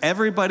give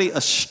everybody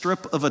a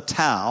strip of a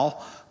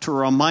towel to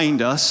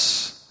remind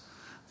us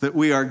that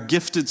we are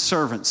gifted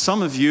servants.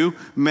 Some of you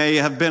may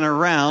have been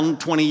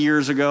around 20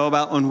 years ago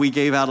about when we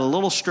gave out a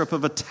little strip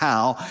of a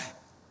towel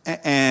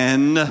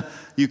and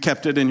you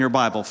kept it in your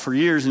Bible. For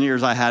years and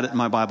years I had it in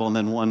my Bible, and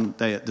then one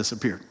day it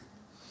disappeared.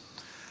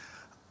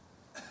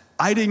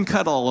 I didn't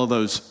cut all of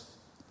those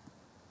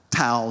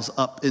towels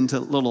up into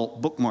little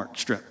bookmark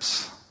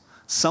strips.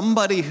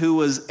 Somebody who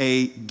was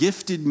a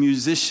gifted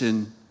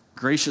musician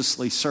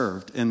graciously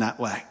served in that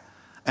way.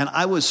 And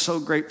I was so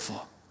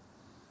grateful.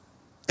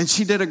 And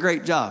she did a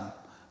great job.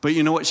 But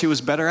you know what she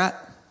was better at?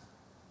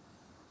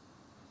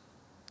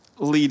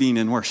 Leading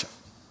in worship.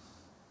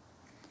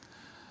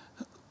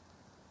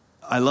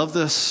 I love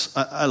this.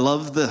 I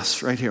love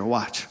this right here.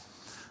 Watch.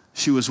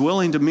 She was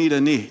willing to meet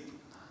a need.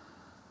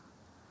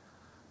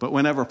 But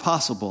whenever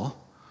possible,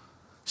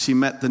 she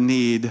met the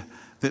need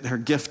that her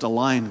gift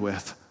aligned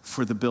with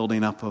for the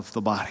building up of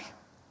the body.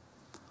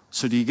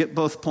 So do you get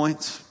both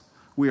points?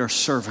 We are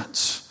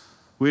servants.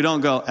 We don't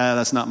go,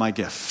 that's not my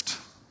gift.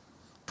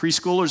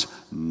 Preschoolers,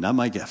 not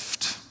my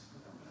gift.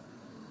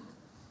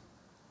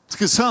 It's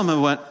because some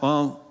have went,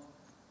 well,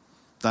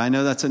 I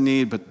know that's a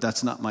need, but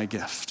that's not my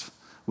gift.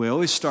 We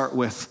always start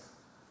with,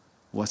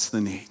 what's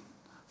the need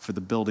for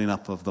the building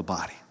up of the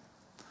body?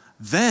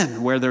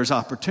 Then, where there's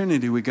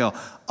opportunity, we go,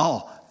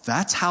 oh,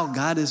 that's how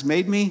God has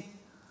made me?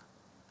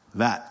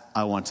 That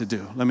I want to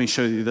do. Let me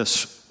show you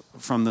this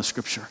from the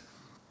scripture.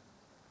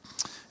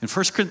 In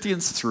 1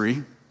 Corinthians 3,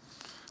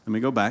 let me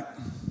go back,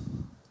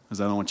 because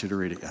I don't want you to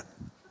read it yet.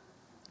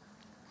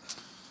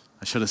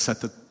 I should have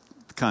set the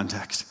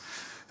context.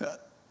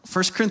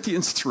 1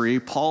 Corinthians 3,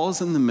 Paul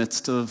is in the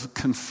midst of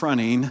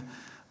confronting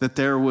that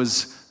there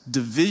was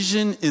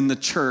division in the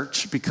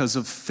church because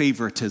of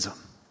favoritism.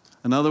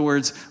 In other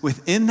words,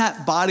 within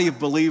that body of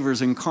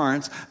believers in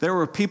Corinth, there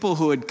were people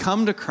who had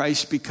come to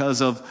Christ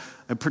because of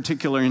a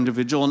particular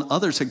individual, and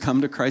others had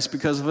come to Christ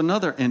because of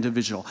another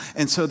individual.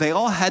 And so they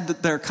all had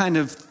their kind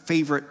of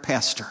favorite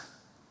pastor.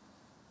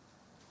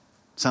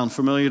 Sound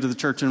familiar to the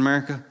church in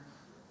America?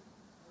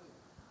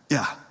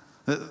 Yeah.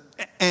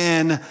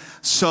 And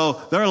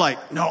so they're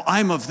like, no,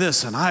 I'm of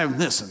this, and I'm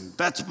this, and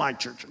that's my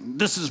church, and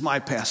this is my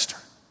pastor.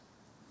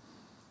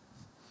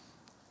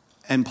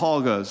 And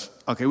Paul goes,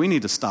 okay, we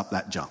need to stop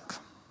that junk.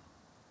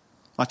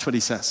 Watch what he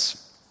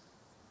says.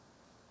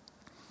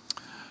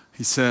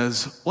 He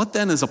says, what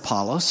then is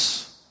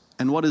Apollos,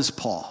 And what is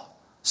Paul?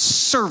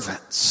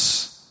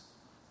 Servants.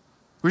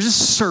 We're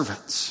just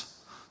servants.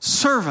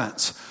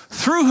 Servants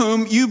through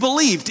whom you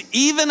believed,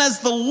 even as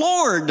the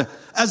Lord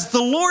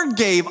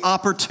gave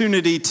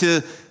opportunity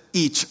to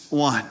each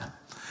one.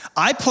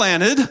 I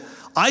planted,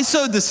 I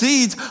sowed the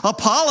seeds,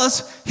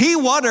 Apollos, he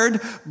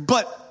watered,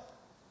 but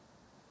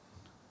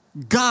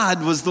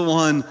God was the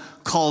one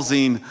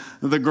causing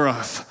the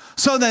growth.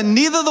 So then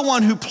neither the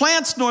one who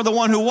plants nor the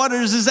one who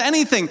waters is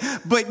anything,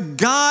 but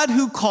God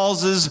who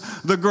causes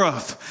the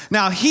growth.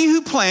 Now he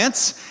who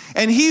plants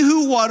and he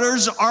who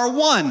waters are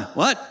one.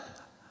 What?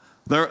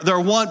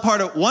 They're one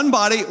part of one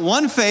body,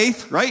 one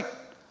faith, right?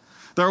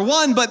 They're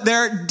one, but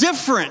they're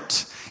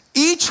different.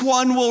 Each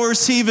one will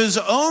receive his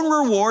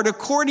own reward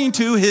according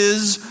to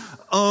his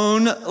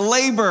own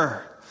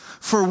labor.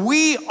 For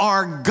we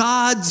are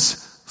God's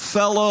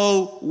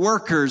fellow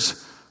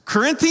workers.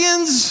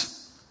 Corinthians,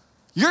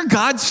 you're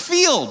God's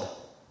field.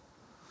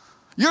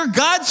 You're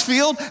God's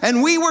field,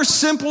 and we were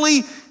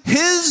simply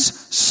his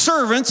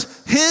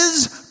servants,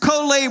 his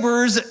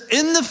co-laborers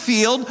in the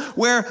field,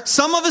 where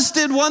some of us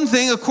did one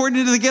thing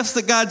according to the gifts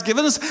that God's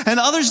given us, and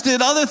others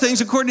did other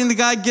things according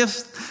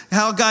to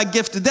how God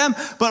gifted them.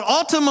 But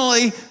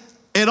ultimately,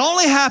 it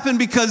only happened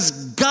because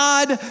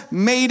God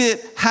made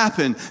it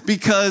happen,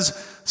 because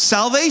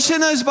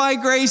salvation is by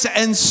grace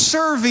and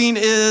serving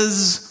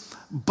is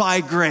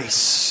by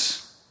grace.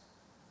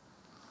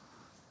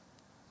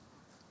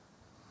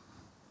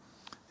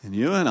 And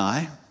you and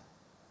I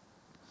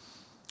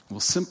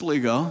will simply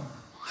go,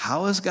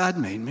 how has God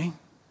made me?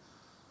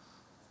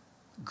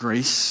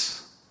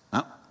 Grace.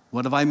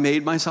 What have I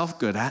made myself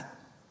good at?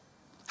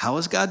 How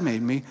has God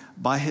made me?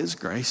 By his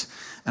grace.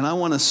 And I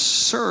want to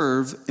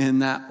serve in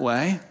that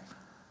way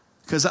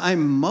because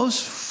I'm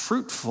most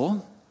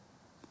fruitful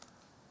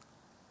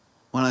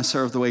when I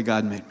serve the way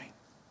God made me.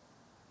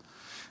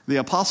 The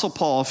Apostle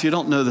Paul, if you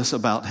don't know this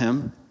about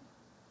him,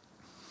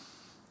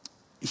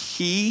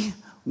 he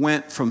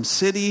went from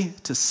city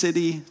to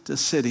city to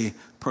city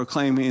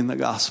proclaiming the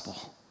gospel.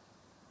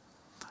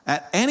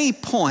 At any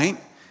point,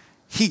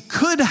 he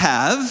could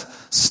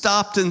have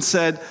stopped and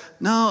said,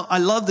 no, I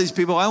love these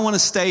people. I want to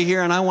stay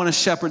here and I want to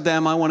shepherd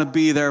them. I want to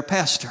be their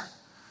pastor.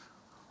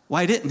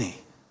 Why didn't he?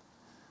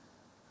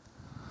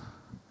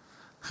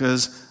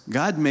 Because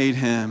God made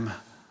him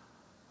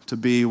to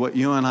be what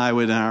you and I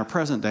would in our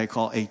present day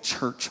call a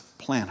church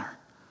planner,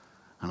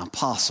 an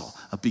apostle,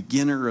 a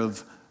beginner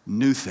of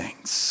new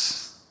things.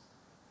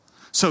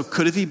 So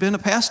could have he been a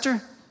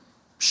pastor?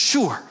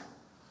 Sure.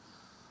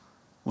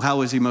 Well, how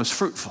was he most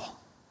fruitful?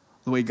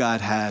 The way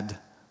God had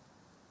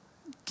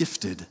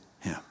gifted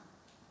him.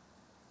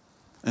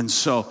 And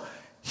so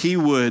he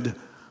would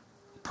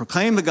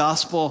proclaim the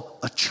gospel,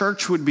 a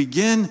church would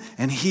begin,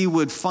 and he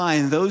would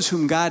find those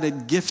whom God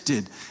had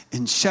gifted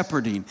in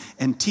shepherding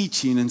and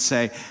teaching and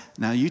say,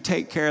 now you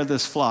take care of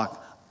this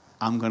flock,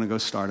 I'm going to go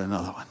start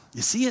another one.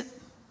 You see it?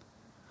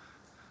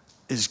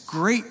 Is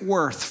great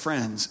worth,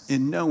 friends,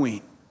 in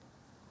knowing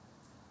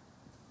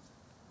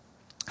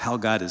how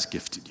God has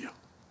gifted you.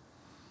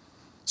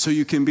 So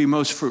you can be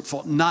most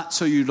fruitful, not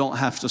so you don't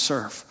have to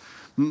serve.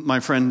 My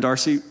friend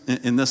Darcy,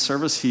 in this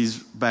service, he's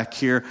back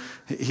here.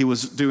 He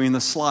was doing the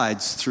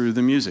slides through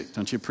the music.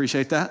 Don't you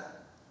appreciate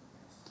that?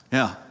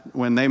 Yeah.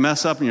 When they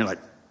mess up and you're like,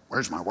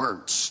 where's my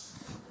words?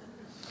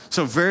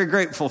 So very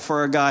grateful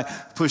for a guy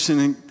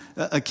pushing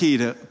a key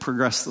to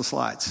progress the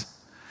slides.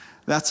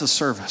 That's a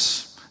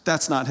service.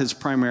 That's not his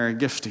primary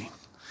gifting.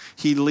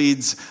 He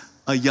leads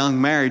a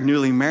young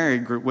newly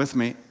married group with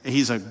me.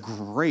 He's a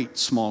great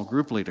small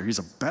group leader. He's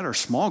a better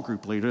small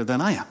group leader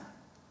than I am.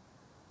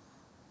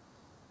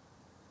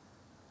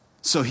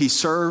 So he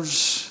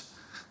serves,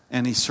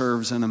 and he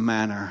serves in a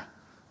manner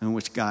in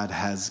which God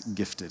has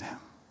gifted him.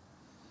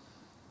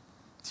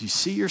 Do you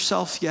see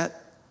yourself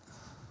yet?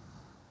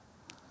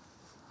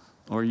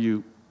 Or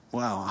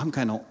I'm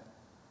kind of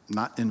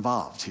not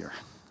involved here.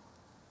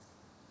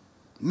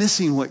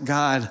 Missing what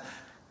God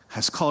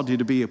has called you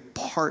to be a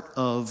part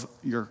of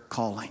your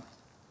calling.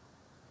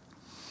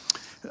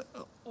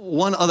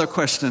 One other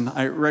question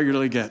I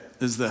regularly get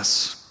is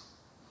this.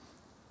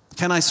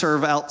 Can I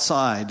serve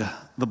outside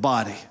the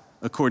body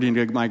according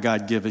to my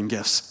God-given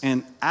gifts?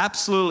 And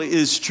absolutely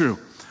is true.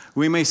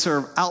 We may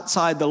serve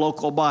outside the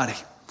local body,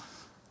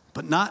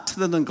 but not to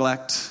the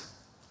neglect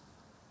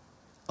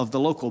of the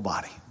local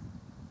body.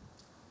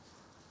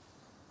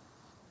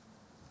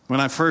 When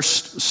I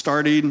first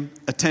started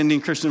attending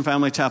Christian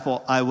Family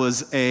Chapel, I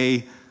was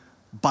a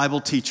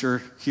Bible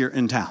teacher here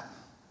in town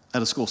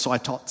at a school. So I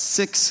taught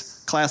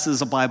 6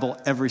 classes of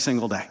Bible every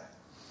single day.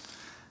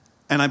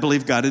 And I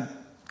believe God had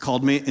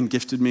called me and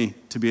gifted me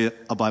to be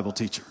a Bible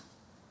teacher.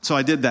 So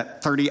I did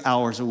that 30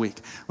 hours a week.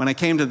 When I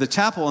came to the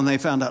chapel and they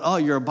found out, oh,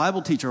 you're a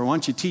Bible teacher, why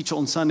don't you teach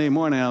on Sunday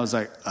morning? I was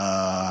like,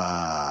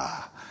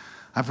 I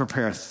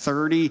prepare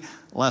 30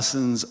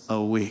 lessons a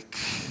week.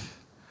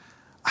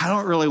 I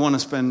don't really want to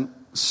spend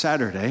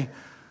Saturday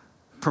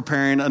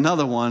preparing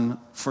another one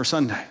for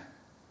Sunday.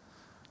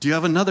 Do you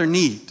have another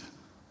need? And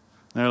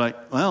they're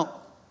like,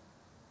 well,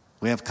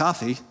 we have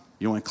coffee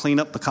You want to clean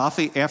up the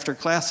coffee after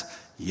class?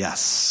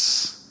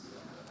 Yes.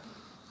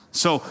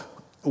 So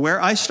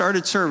where I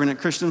started serving at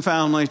Christian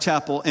Family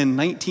Chapel in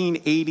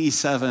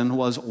 1987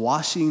 was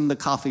washing the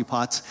coffee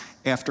pots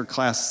after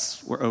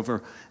class were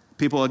over.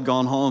 People had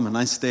gone home, and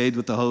I stayed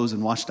with the hose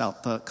and washed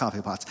out the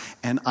coffee pots.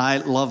 And I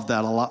loved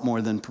that a lot more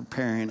than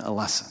preparing a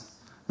lesson.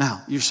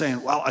 Now, you're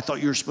saying, well, I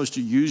thought you were supposed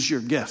to use your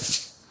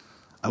gifts.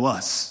 I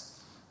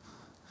was.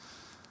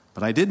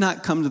 But I did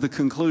not come to the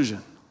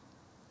conclusion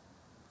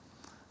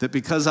that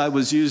because I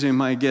was using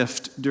my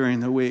gift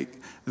during the week,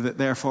 that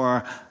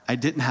therefore I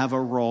didn't have a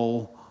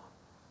role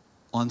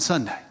on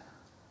Sunday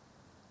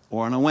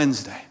or on a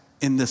Wednesday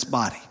in this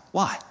body.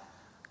 Why?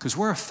 Because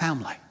we're a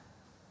family.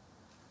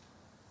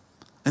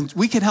 And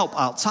we can help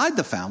outside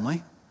the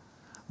family,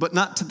 but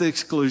not to the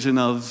exclusion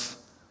of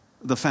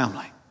the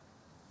family.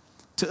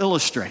 To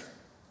illustrate,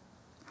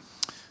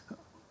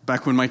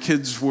 back when my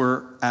kids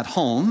were at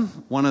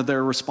home, one of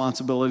their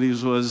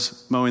responsibilities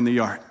was mowing the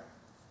yard.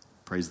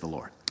 Praise the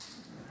Lord.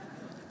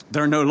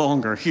 They're no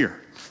longer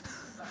here.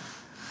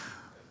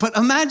 But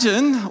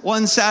imagine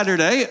one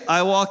Saturday,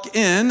 I walk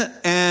in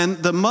and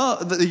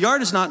the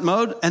yard is not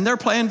mowed and they're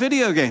playing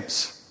video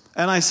games.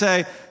 And I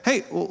say,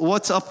 hey,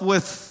 what's up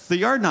with the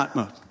yard not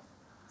mowed?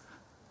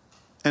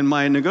 And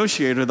my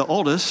negotiator, the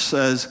oldest,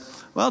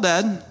 says, well,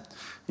 Dad,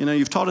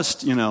 you've taught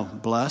us,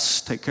 bless,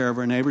 take care of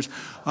our neighbors.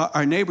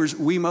 Our neighbors,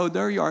 we mowed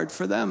their yard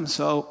for them,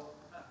 so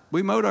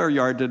we mowed our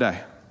yard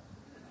today.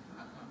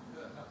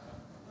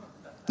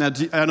 Now,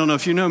 I don't know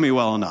if you know me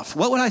well enough.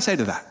 What would I say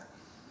to that?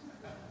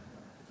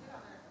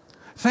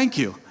 Thank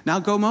you. Now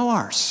go mow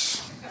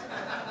ours.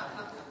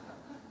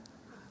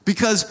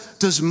 Because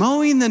does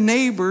mowing the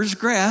neighbor's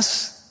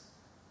grass,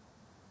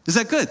 is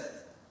that good?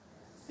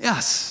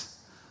 Yes.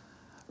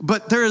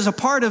 But there is a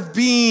part of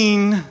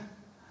being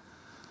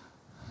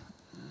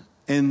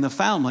in the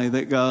family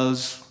that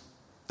goes,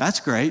 that's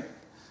great,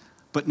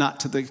 but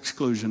not to the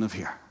exclusion of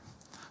here.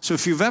 So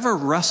if you've ever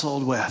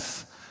wrestled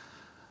with,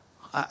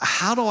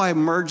 how do I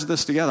merge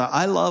this together?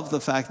 I love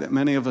the fact that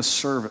many of us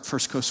serve at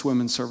First Coast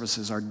Women's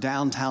Services, are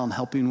downtown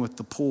helping with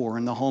the poor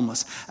and the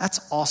homeless.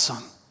 That's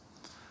awesome.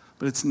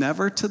 But it's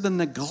never to the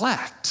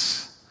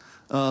neglect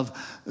of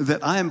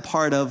that I am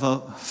part of a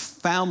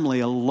family,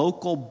 a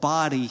local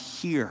body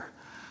here,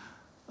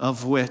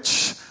 of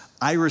which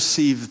I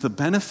receive the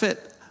benefit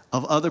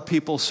of other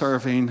people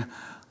serving.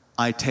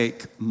 I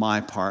take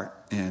my part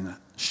in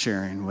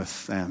sharing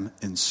with them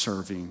in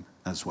serving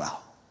as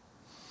well.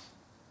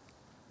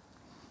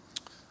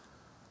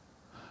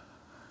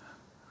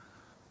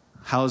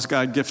 How has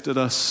God gifted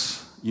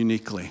us?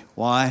 Uniquely.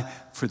 Why?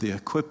 For the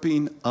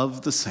equipping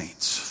of the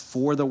saints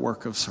for the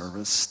work of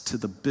service, to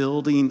the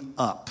building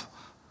up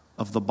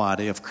of the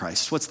body of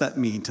Christ. What's that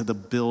mean, to the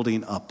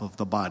building up of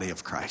the body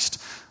of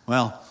Christ?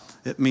 Well,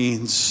 it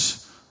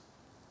means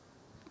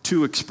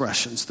two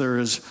expressions. There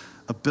is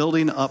a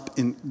building up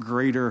in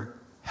greater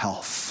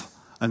health.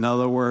 In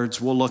other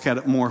words, we'll look at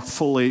it more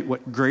fully,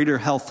 what greater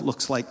health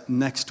looks like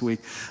next week,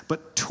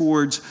 but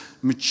towards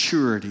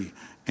maturity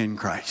in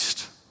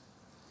Christ.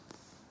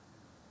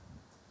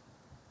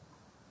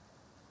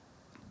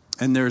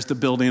 And there's the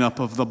building up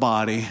of the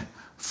body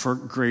for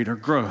greater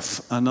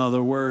growth. In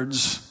other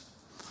words,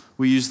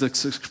 we use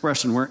this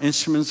expression, we're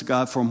instruments of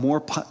God for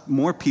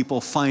more people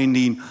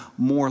finding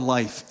more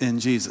life in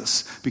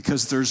Jesus,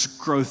 because there's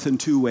growth in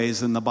two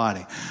ways in the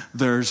body.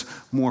 There's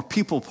more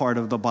people part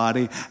of the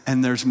body,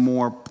 and there's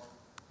more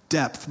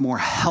depth, more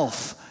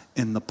health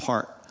in the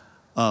part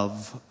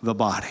of the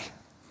body.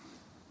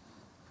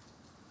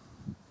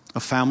 A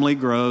family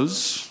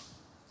grows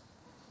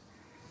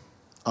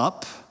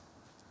up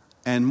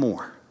and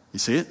more. You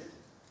see it?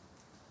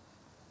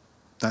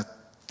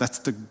 That's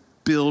the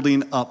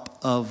building up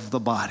of the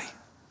body.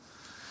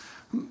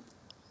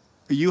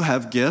 You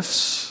have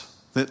gifts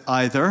that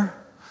either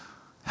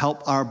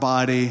help our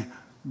body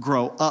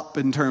grow up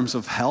in terms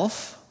of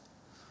health,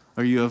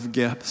 or you have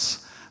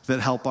gifts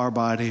that help our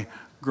body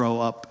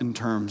grow up in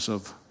terms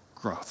of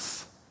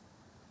growth.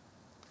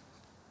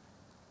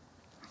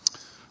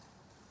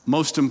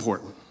 Most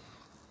important,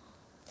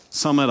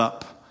 sum it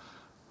up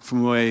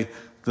from the way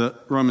the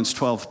Romans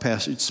 12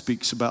 passage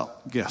speaks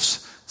about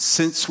gifts.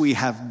 Since we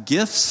have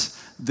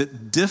gifts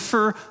that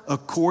differ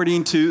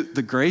according to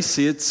the grace,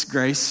 see, it's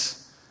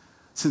grace.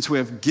 Since we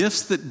have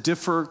gifts that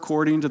differ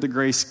according to the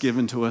grace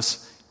given to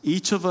us,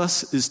 each of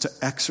us is to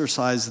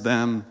exercise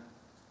them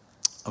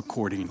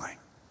accordingly.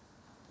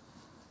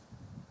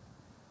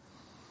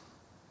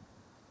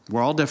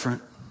 We're all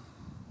different.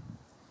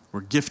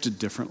 We're gifted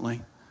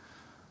differently.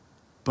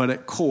 But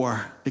at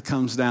core, it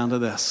comes down to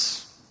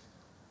this.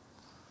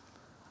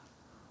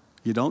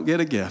 You don't get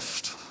a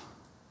gift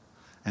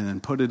and then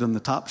put it on the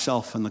top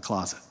shelf in the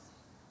closet.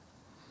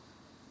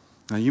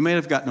 Now, you may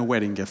have gotten a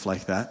wedding gift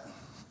like that.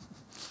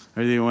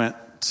 Or you went,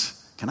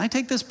 can I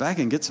take this back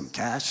and get some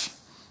cash?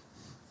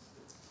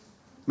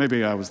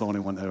 Maybe I was the only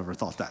one that ever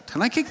thought that.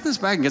 Can I kick this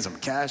back and get some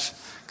cash?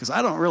 Because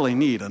I don't really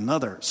need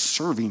another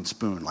serving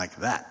spoon like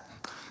that.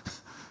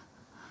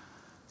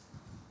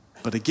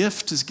 But a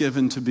gift is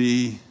given to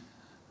be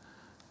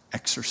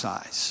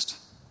exercised.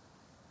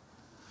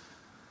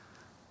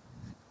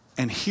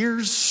 And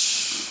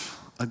here's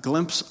a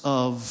glimpse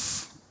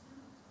of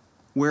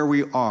where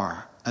we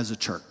are as a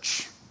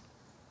church.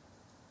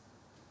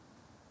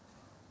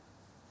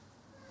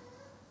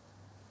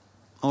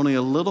 Only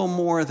a little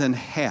more than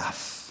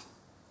half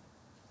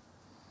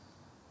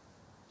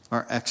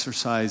are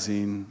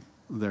exercising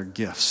their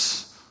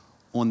gifts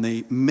on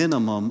the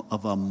minimum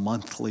of a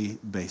monthly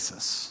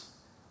basis.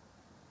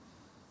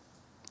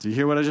 Do you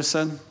hear what I just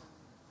said?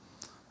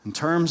 In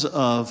terms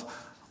of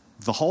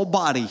the whole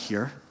body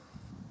here,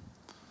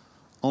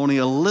 only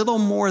a little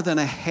more than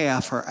a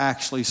half are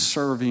actually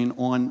serving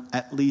on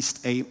at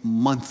least a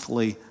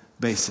monthly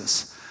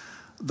basis.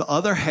 The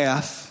other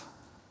half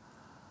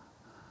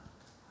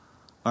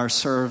are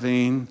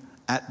serving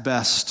at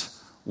best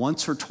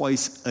once or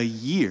twice a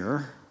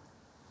year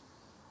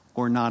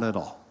or not at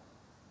all.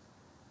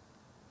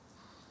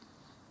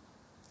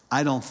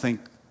 I don't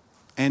think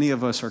any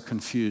of us are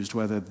confused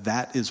whether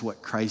that is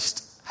what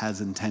Christ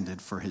has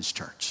intended for his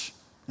church.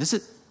 Is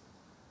it?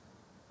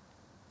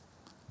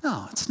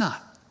 No, it's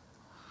not.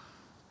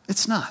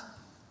 It's not.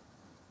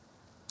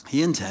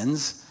 He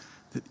intends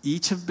that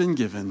each have been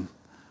given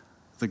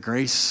the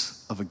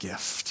grace of a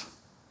gift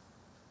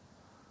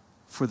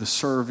for the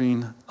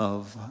serving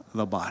of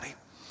the body.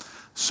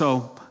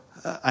 So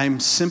I'm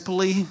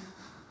simply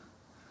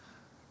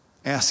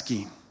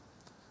asking,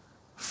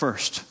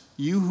 first,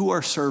 you who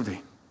are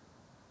serving,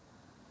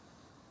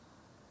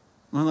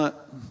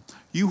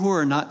 you who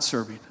are not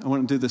serving, I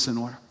want to do this in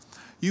order.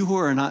 You who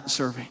are not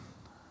serving,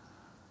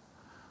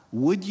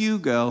 would you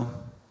go,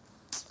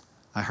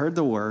 I heard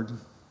the word,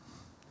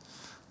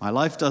 my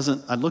life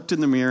doesn't, I looked in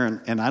the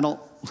mirror and I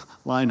don't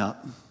line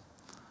up.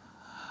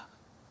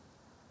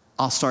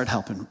 I'll start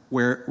helping.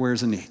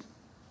 Where's a need?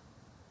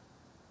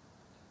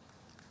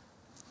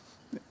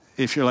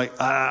 If you're like,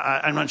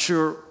 I'm not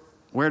sure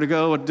where to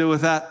go, what to do with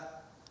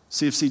that,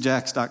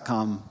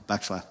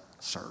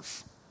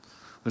 cfcjax.com/serve.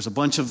 There's a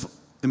bunch of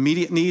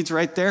immediate needs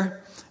right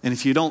there. And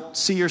if you don't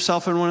see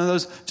yourself in one of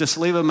those, just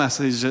leave a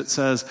message that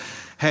says,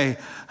 hey,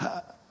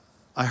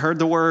 I heard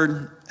the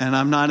word and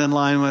I'm not in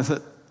line with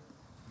it.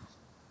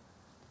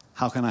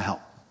 How can I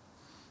help?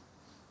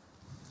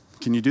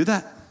 Can you do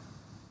that?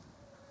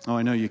 Oh,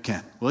 I know you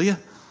can. Will you?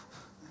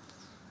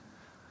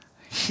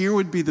 Here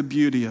would be the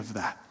beauty of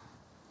that.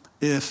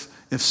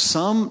 If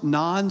some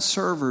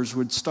non-servers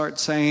would start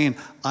saying,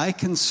 I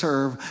can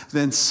serve,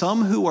 then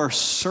some who are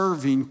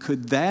serving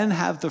could then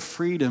have the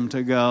freedom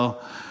to go,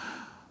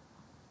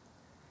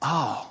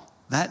 oh,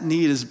 that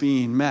need is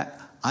being met.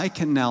 I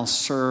can now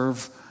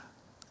serve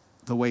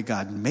the way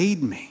God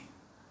made me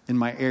in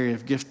my area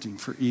of gifting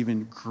for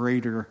even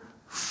greater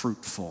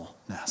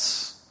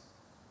fruitfulness.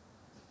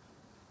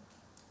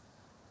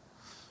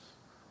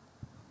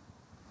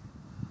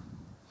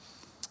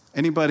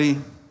 Anybody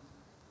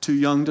too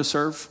young to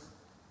serve?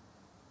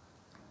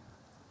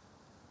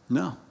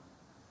 No.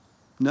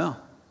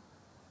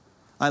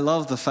 I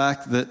love the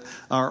fact that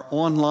our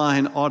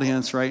online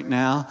audience right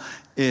now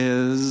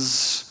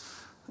is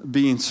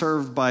being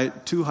served by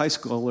 2 high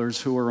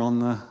schoolers who are on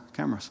the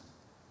cameras.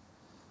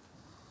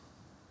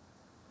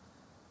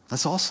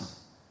 That's awesome.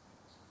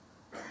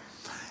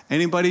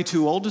 Anybody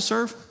too old to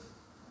serve?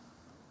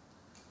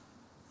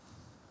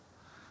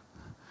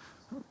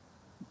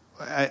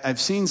 I've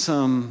seen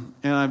some,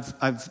 and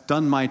I've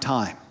done my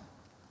time.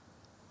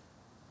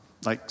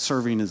 Like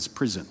serving is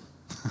prison.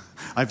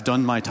 I've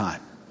done my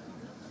time.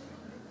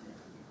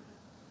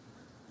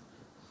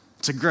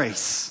 It's a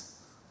grace,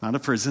 not a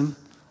prison.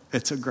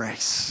 It's a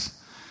grace.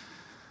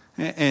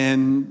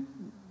 And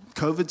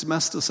COVID's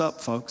messed us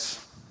up,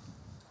 folks.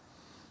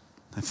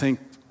 I think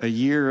a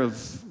year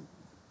of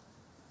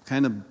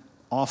kind of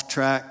off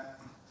track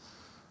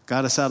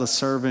got us out of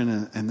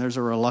serving, and there's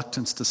a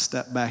reluctance to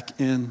step back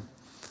in.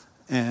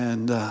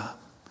 And I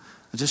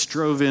just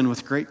drove in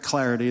with great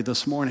clarity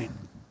this morning.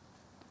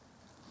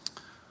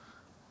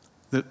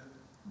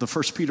 The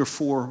 1 Peter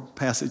 4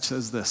 passage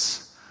says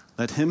this,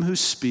 let him who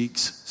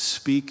speaks,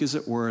 speak as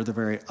it were the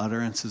very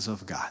utterances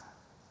of God.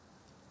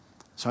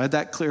 So I had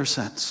that clear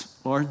sense.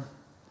 Lord,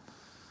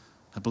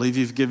 I believe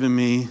you've given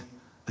me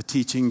a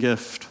teaching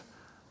gift,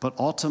 but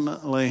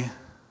ultimately,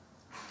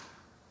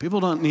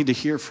 people don't need to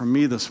hear from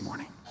me this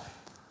morning.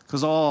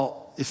 Because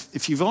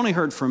if you've only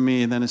heard from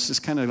me, then it's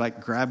just kind of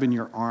like grabbing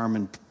your arm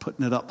and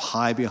putting it up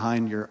high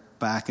behind your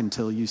back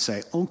until you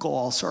say, Uncle,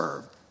 I'll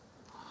serve.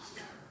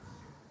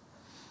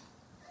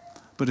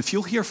 But if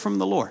you'll hear from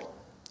the Lord,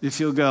 if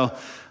you'll go,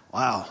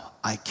 wow,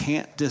 I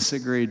can't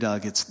disagree,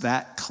 Doug. It's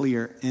that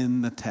clear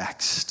in the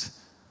text.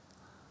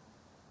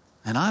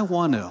 And I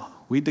want to,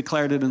 we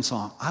declared it in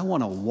song, I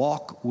want to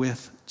walk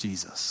with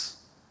Jesus.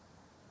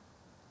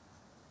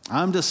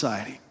 I'm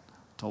deciding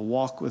to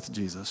walk with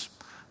Jesus.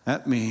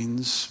 That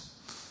means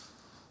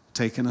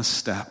taking a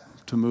step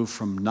to move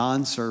from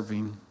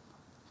non-serving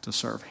to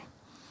serving.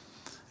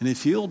 And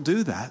if you'll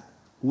do that,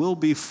 we'll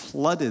be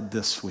flooded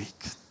this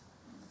week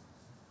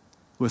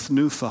with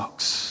new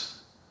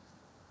folks.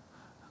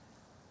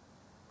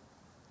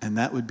 And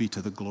that would be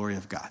to the glory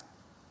of God.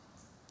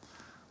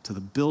 to the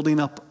building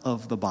up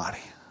of the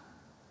body,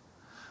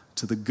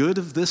 to the good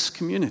of this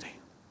community,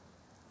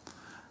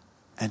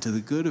 and to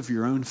the good of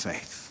your own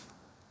faith.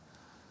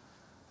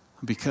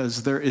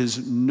 Because there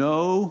is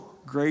no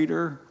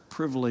greater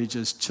privilege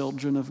as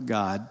children of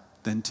God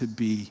than to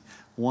be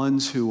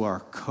ones who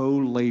are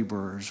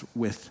co-laborers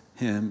with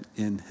him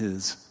in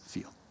his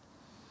field.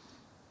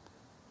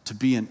 To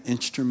be an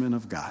instrument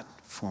of God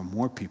for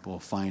more people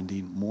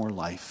finding more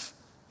life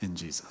in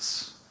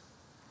Jesus.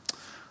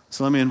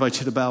 So let me invite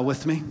you to bow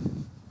with me.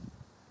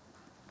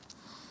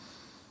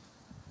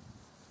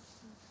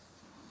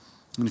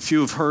 And if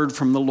you have heard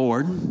from the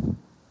Lord,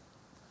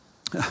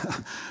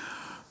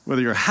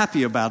 whether you're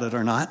happy about it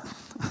or not,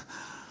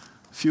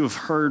 if you have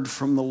heard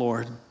from the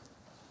Lord,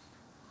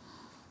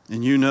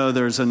 and you know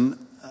there's a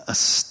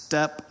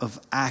step of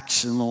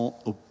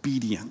actionable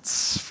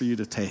obedience for you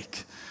to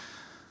take,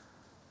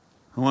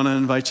 I want to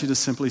invite you to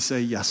simply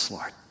say, yes,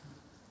 Lord.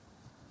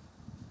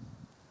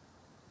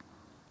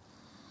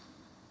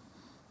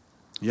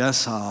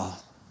 Yes,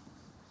 I'll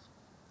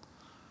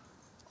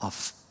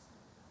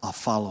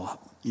follow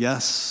up.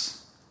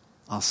 Yes,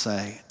 I'll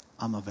say,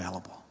 I'm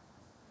available.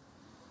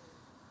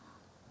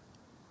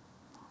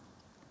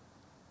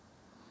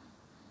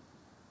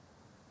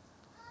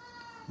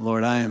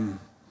 Lord, I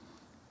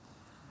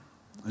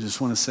just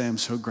want to say I'm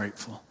so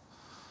grateful.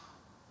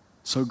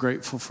 So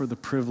grateful for the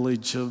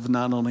privilege of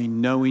not only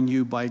knowing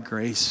you by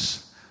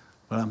grace,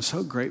 but I'm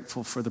so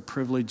grateful for the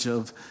privilege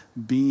of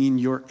being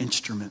your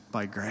instrument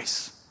by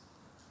grace.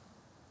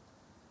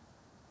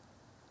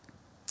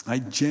 I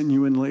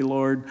genuinely,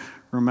 Lord,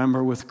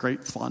 remember with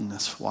great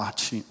fondness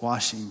washing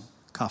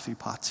coffee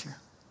pots here.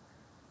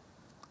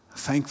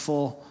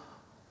 Thankful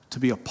to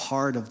be a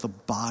part of the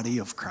body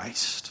of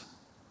Christ.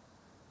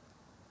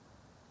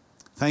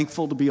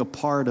 Thankful to be a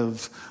part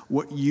of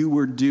what you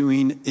were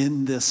doing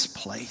in this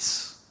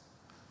place.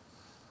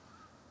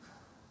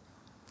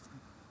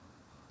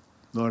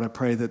 Lord, I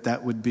pray that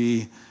that would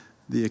be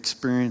the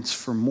experience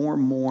for more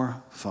and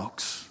more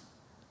folks.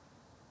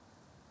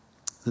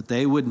 That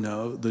they would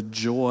know the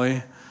joy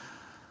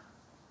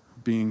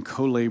of being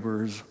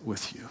co-laborers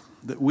with you.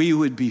 That we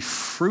would be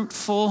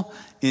fruitful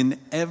in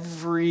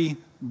every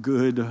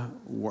good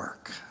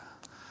work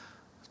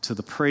to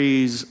the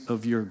praise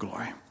of your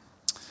glory.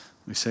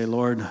 We say,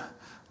 Lord,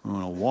 we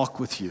want to walk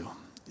with you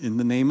in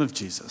the name of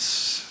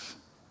Jesus.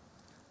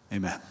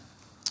 Amen.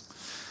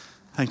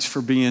 Thanks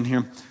for being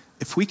here.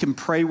 If we can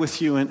pray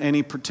with you in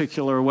any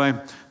particular way,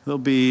 there'll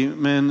be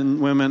men and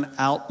women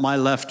out my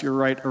left, your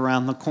right,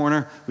 around the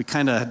corner. We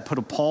kind of had put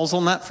a pause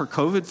on that for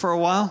COVID for a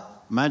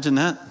while. Imagine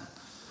that.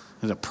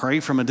 To pray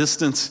from a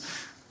distance.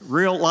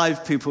 Real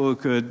live people who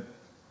could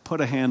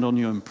put a hand on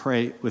you and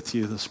pray with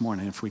you this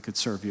morning if we could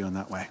serve you in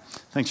that way.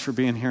 Thanks for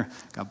being here.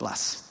 God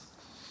bless.